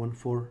the other one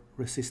for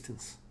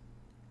resistance.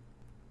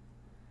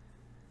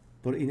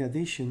 But in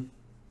addition,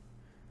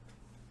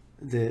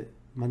 the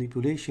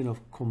manipulation of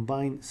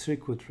combined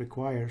circuit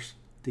requires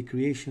the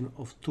creation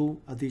of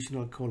two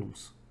additional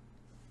columns.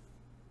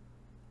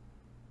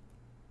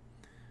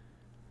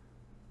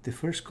 The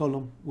first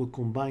column will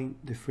combine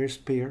the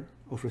first pair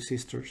of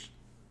resistors.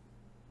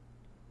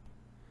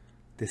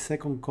 The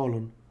second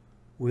column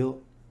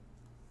will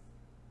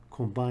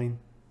combine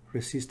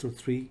resistor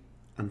 3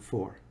 and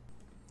 4.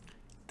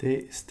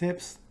 The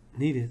steps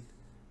needed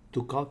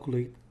to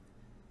calculate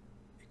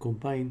a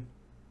combined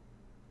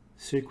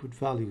circuit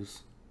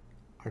values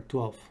are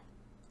 12.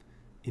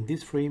 In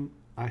this frame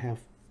I have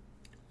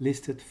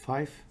listed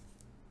 5,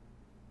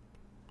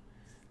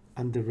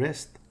 and the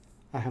rest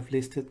I have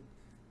listed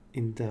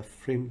in the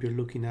frame you're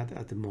looking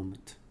at the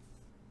moment.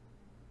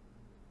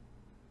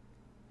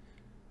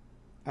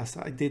 As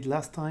I did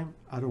last time,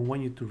 I don't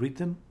want you to read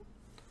them.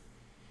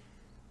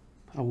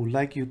 I would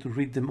like you to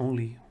read them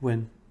only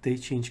when they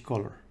change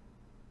color.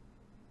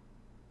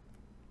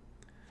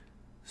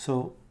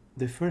 So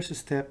the first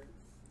step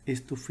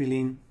is to fill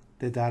in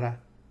the data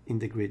in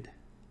the grid.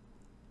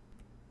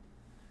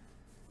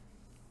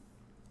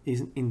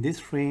 In this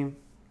frame,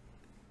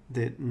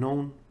 the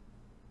known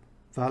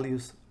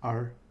values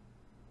are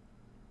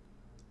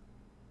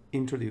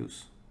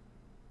introduced,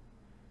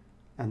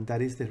 and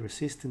that is the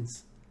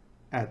resistance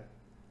at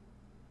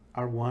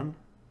R1,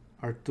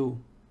 R2,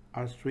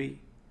 R3,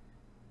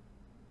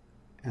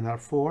 and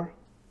R4,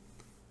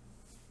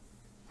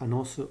 and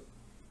also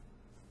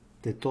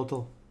the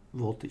total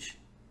voltage.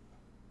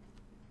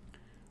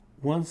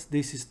 Once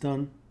this is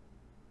done,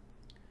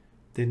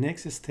 the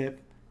next step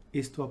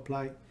is to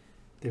apply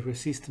the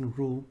resistance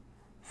rule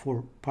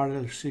for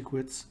parallel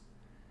circuits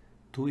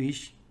to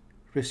each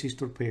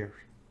resistor pair.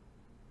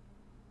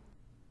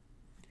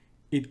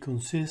 It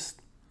consists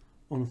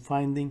on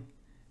finding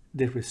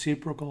the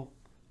reciprocal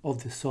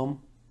of the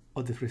sum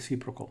of the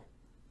reciprocal.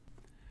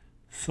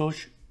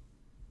 Such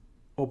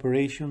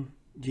operation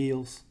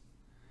yields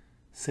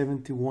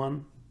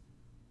 71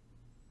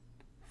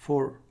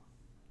 for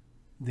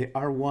the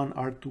R1,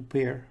 R2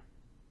 pair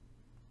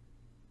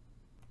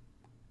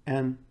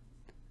and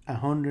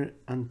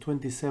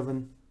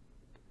 127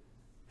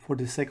 for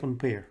the second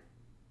pair.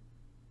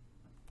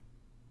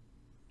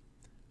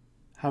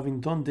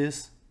 Having done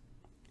this,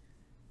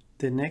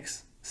 the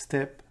next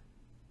step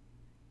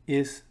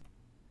is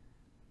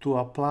to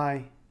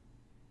apply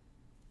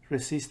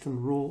resistance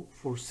rule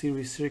for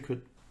series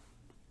circuit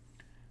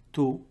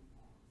to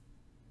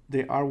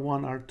the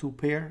R1, R2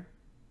 pair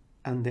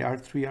and the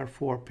R3,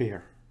 R4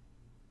 pair.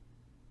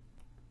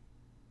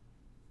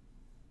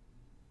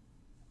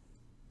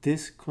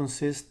 This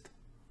consists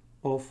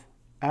of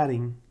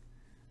adding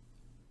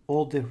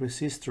all the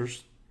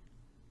resistors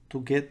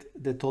to get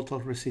the total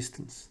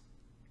resistance.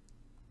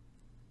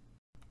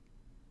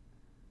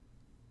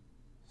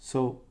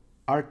 So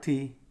RT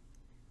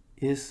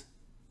is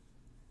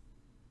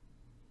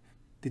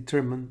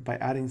determined by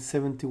adding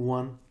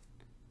 71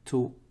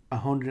 to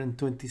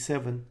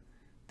 127,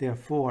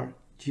 therefore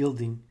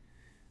yielding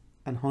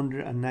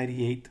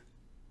 198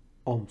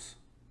 ohms.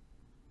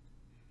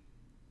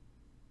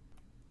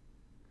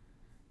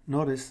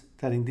 Notice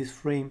that in this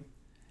frame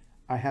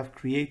I have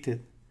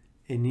created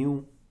a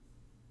new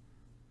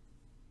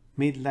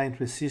midline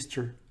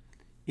resistor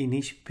in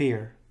each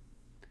pair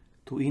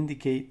to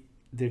indicate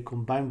their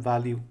combined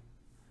value,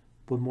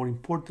 but more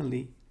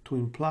importantly to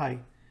imply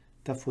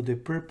that for the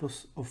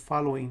purpose of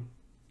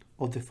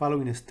the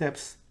following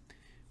steps,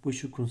 we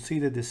should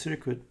consider the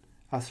circuit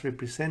as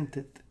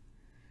represented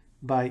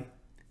by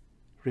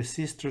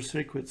resistor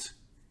circuits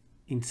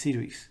in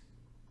series.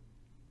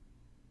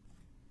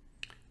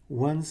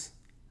 Once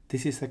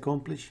this is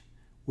accomplished,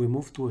 we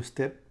move to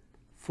step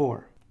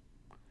 4.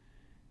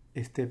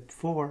 Step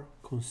 4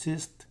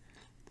 consists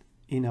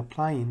in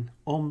applying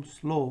Ohm's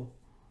law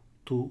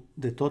to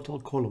the total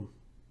column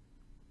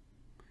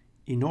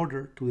in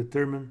order to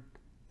determine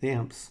the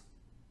amps.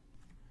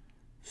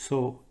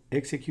 So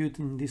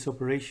executing this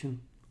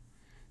operation,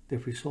 the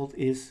result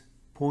is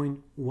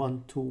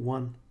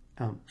 0.121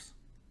 amps.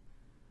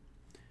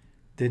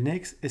 The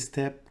next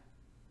step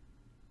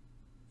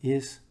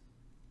is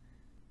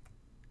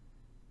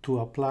to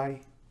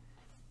apply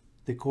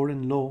the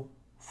current law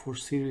for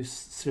series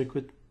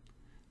circuit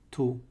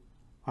to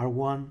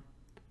R1,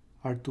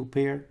 R2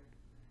 pair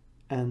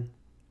and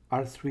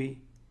R3,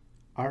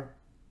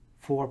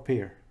 R4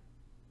 pair.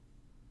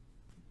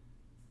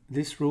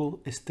 This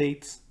rule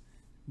states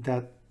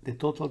that the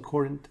total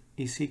current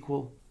is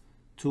equal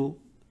to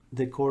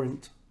the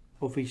current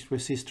of each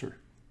resistor.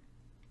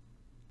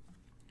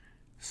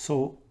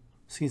 So,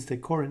 since the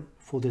current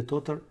for the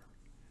total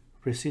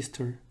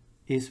resistor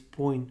is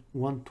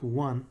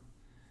 0.121,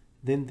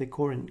 then the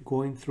current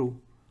going through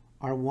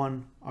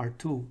R1,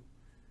 R2,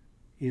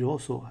 it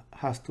also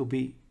has to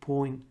be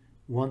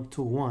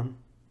 0.121,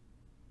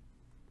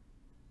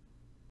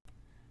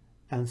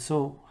 and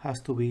so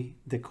has to be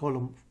the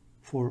column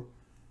for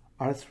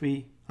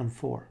R3 and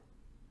 4.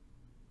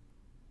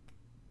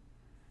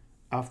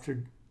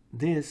 After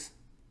this,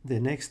 the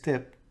next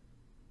step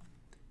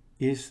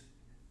is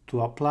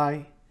to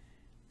apply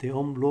the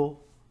Ohm law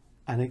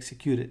and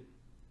execute it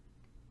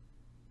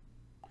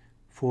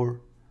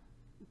for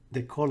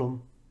the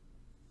column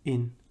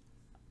in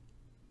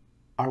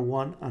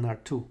R1 and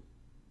R2.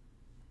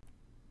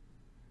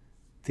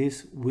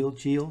 This will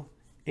yield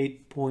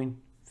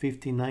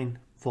 8.59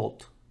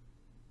 volt.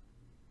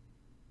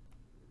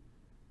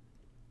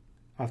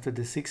 After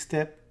the sixth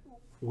step,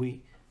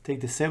 we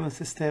take the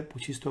seventh step,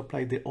 which is to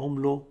apply the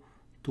Ohm law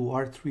to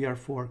R3,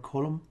 R4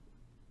 column.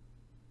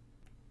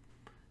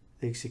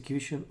 The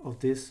execution of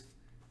this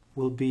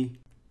will be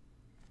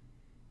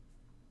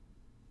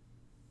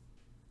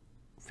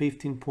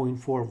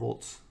 15.4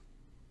 volts.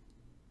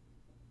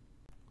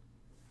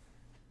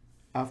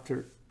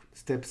 After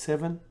step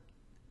 7,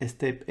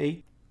 step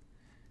 8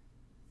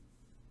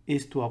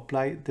 is to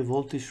apply the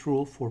voltage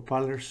rule for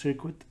parallel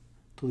circuit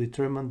to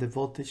determine the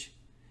voltage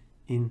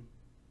in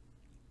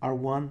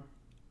R1,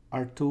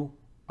 R2,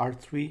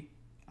 R3,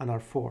 and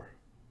R4.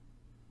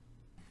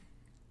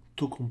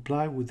 To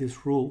comply with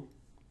this rule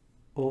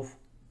of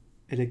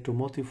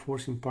electromotive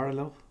force in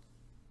parallel,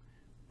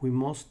 we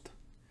must,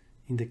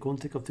 in the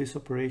context of this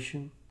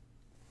operation,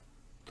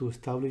 to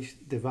establish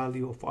the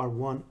value of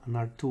R1 and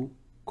R2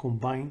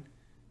 combined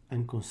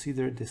and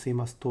consider the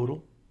same as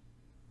total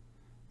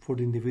for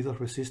the individual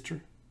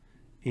resistor,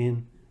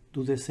 and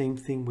do the same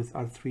thing with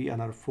R3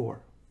 and R4.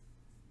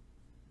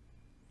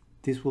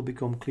 This will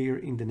become clear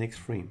in the next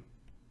frame.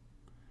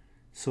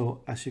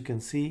 So as you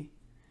can see,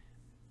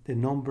 the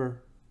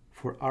number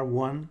for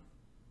R1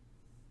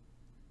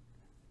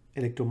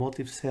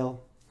 electromotive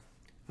cell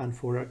and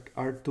for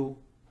R2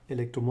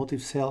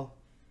 electromotive cell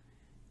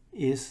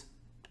is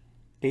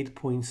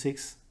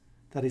 8.6.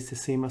 That is the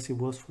same as it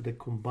was for the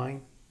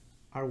combined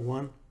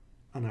R1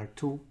 and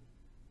R2.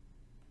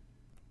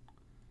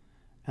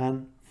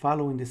 And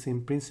following the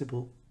same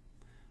principle,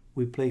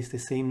 we place the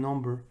same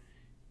number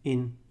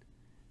in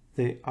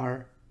the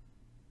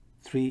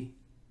R3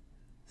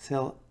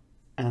 cell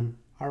and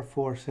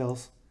R4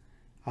 cells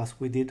as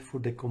we did for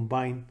the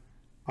combined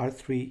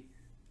R3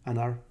 and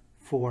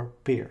R4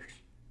 pairs.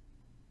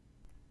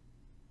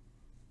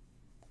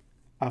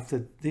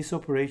 After this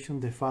operation,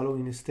 the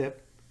following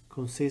step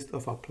consists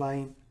of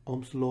applying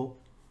Ohm's law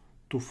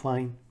to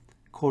find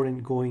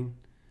current going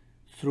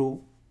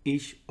through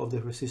each of the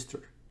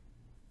resistors.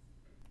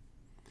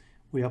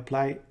 We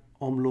apply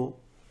Ohm law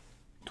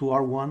to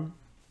R1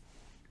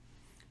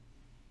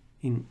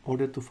 in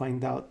order to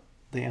find out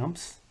the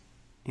amps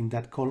in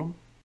that column,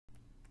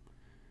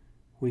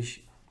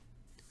 which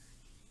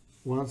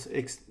once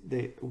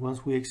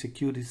we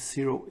execute is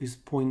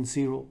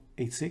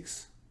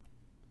 0.086.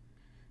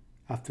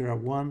 After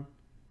R1,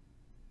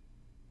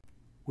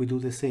 we do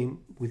the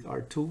same with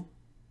R2,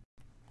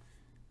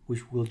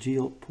 which will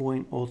yield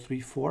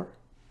 0.034.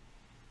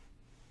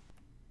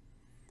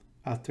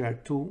 After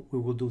R2, we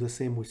will do the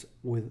same with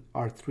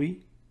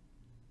R3,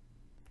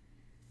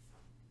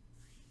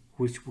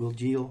 which will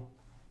yield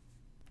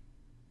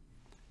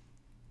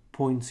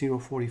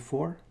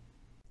 0.044.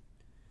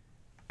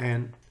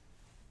 And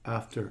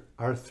after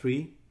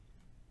R3,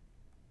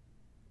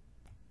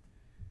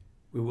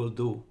 we will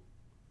do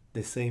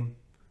the same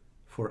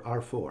for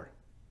R4.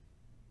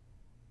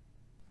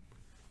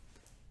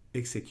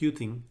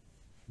 Executing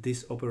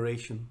this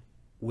operation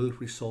will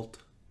result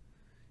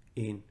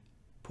in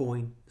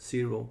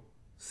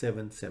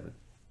 0.077.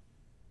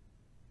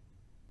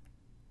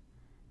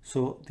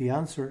 So the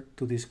answer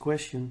to this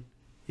question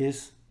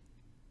is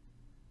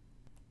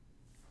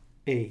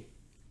A,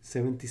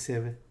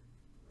 77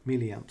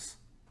 milliamps.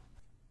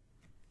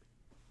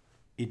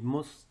 It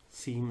must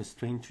seem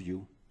strange to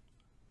you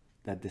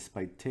that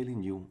despite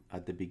telling you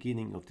at the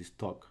beginning of this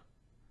talk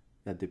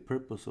that the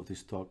purpose of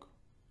this talk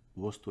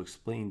was to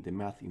explain the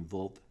math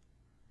involved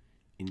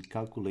in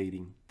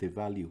calculating the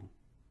value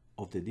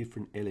of the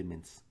different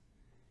elements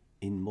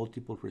in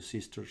multiple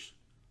resistors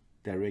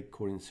direct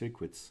current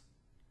circuits,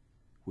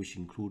 which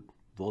include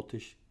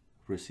voltage,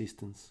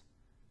 resistance,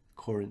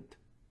 current,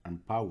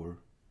 and power,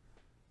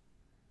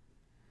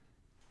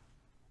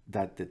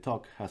 that the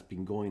talk has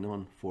been going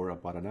on for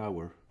about an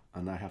hour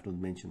and I have not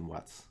mentioned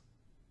watts.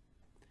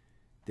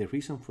 The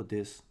reason for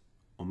this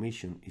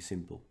omission is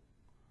simple.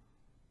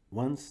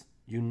 Once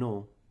you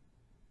know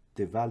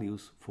the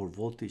values for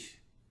voltage,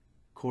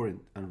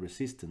 current, and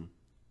resistance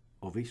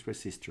of each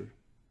resistor,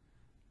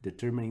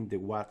 determining the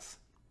watts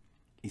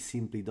is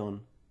simply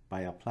done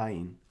by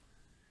applying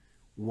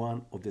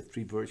one of the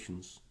three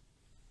versions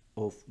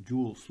of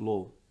Joule's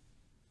law,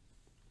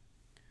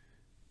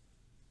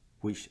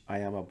 which I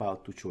am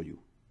about to show you.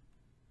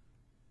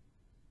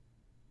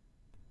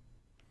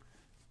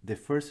 The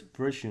first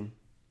version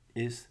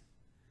is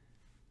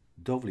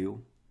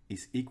W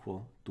is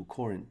equal to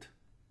current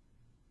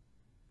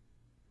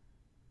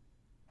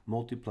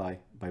multiplied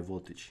by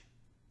voltage.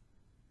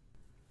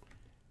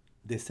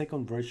 The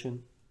second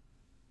version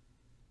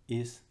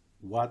is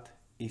watt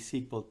is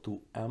equal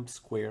to amp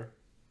square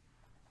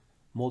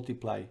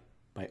multiplied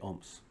by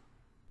ohms.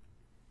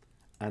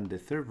 And the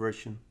third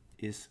version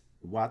is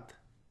watt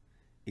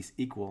is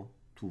equal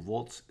to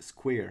volts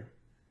squared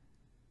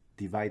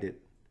divided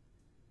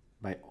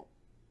by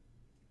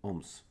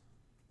ohms.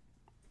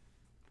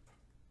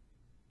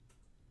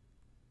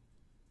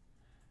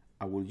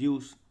 I will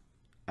use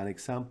an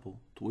example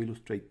to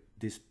illustrate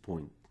this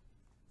point.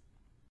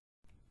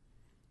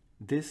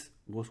 This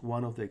was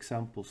one of the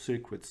example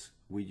circuits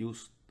we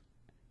used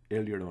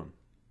earlier on.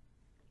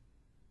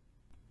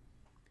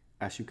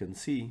 As you can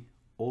see,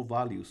 all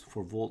values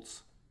for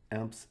volts,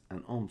 amps,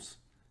 and ohms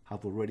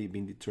have already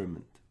been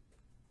determined.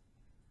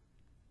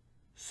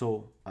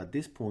 So at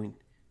this point,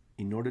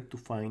 in order to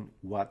find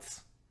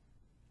watts,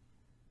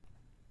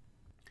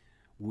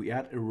 we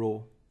add a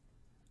row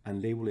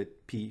and label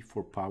it P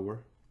for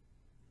power,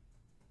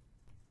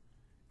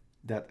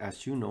 that,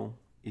 as you know,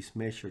 is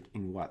measured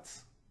in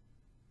watts.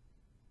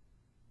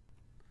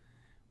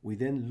 We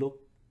then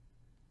look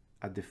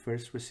at the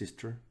first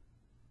resistor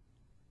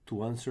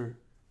to answer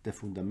the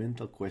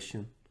fundamental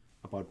question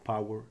about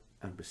power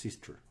and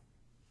resistor,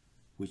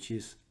 which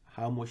is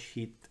how much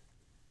heat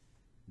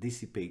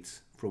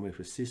dissipates from a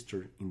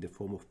resistor in the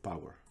form of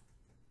power.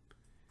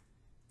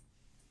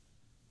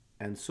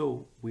 And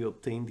so we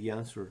obtain the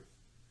answer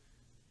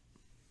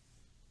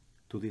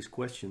to this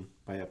question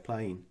by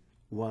applying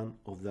one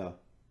of the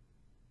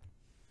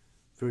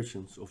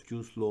versions of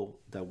Joule's law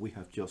that we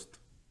have just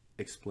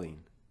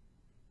explained.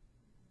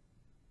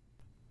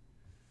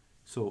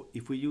 So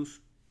if we use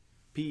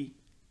P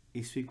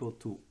is equal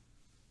to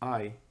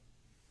I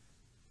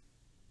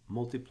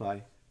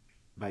multiplied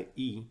by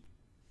E,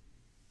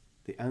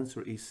 the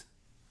answer is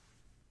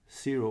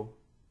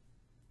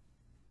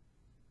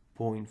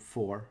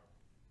 0.4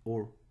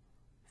 or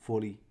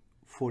 40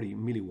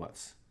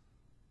 milliwatts.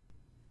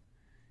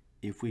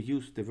 If we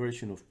use the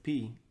version of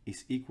P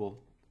is equal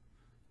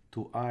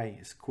to I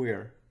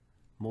squared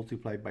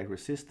multiplied by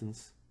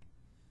resistance,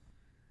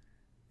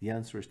 the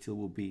answer still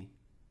will be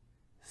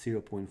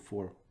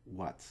 0.4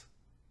 watts.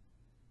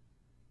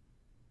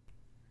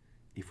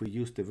 If we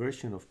use the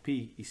version of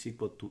P is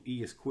equal to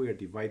E squared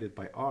divided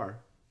by R,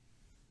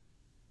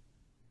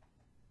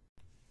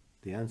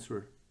 the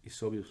answer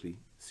is obviously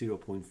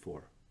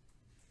 0.4.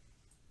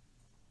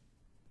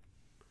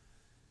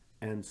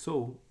 And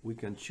so we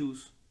can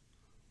choose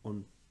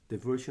on the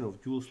version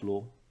of Joule's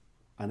law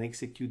and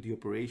execute the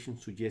operation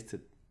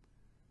suggested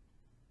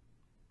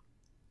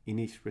in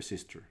each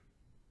resistor.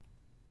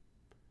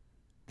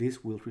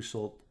 This will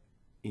result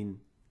in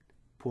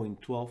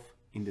 0.12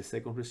 in the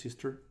second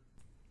resistor,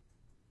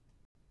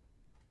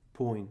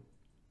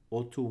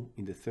 0.02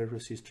 in the third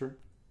resistor,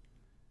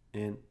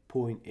 and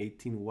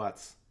 0.18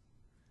 watts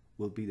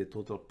will be the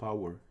total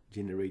power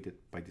generated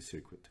by the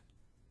circuit.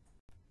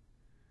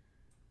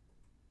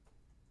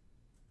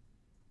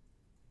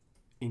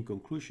 In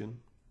conclusion,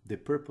 the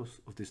purpose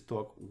of this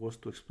talk was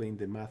to explain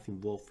the math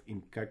involved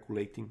in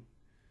calculating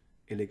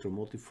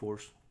electromotive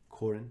force,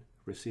 current,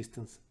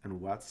 resistance,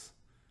 and watts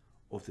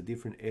of the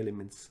different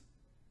elements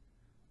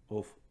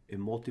of a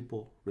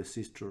multiple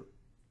resistor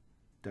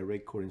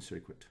direct current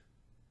circuit.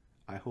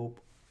 I hope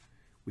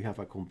we have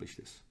accomplished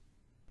this.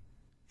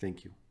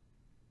 Thank you.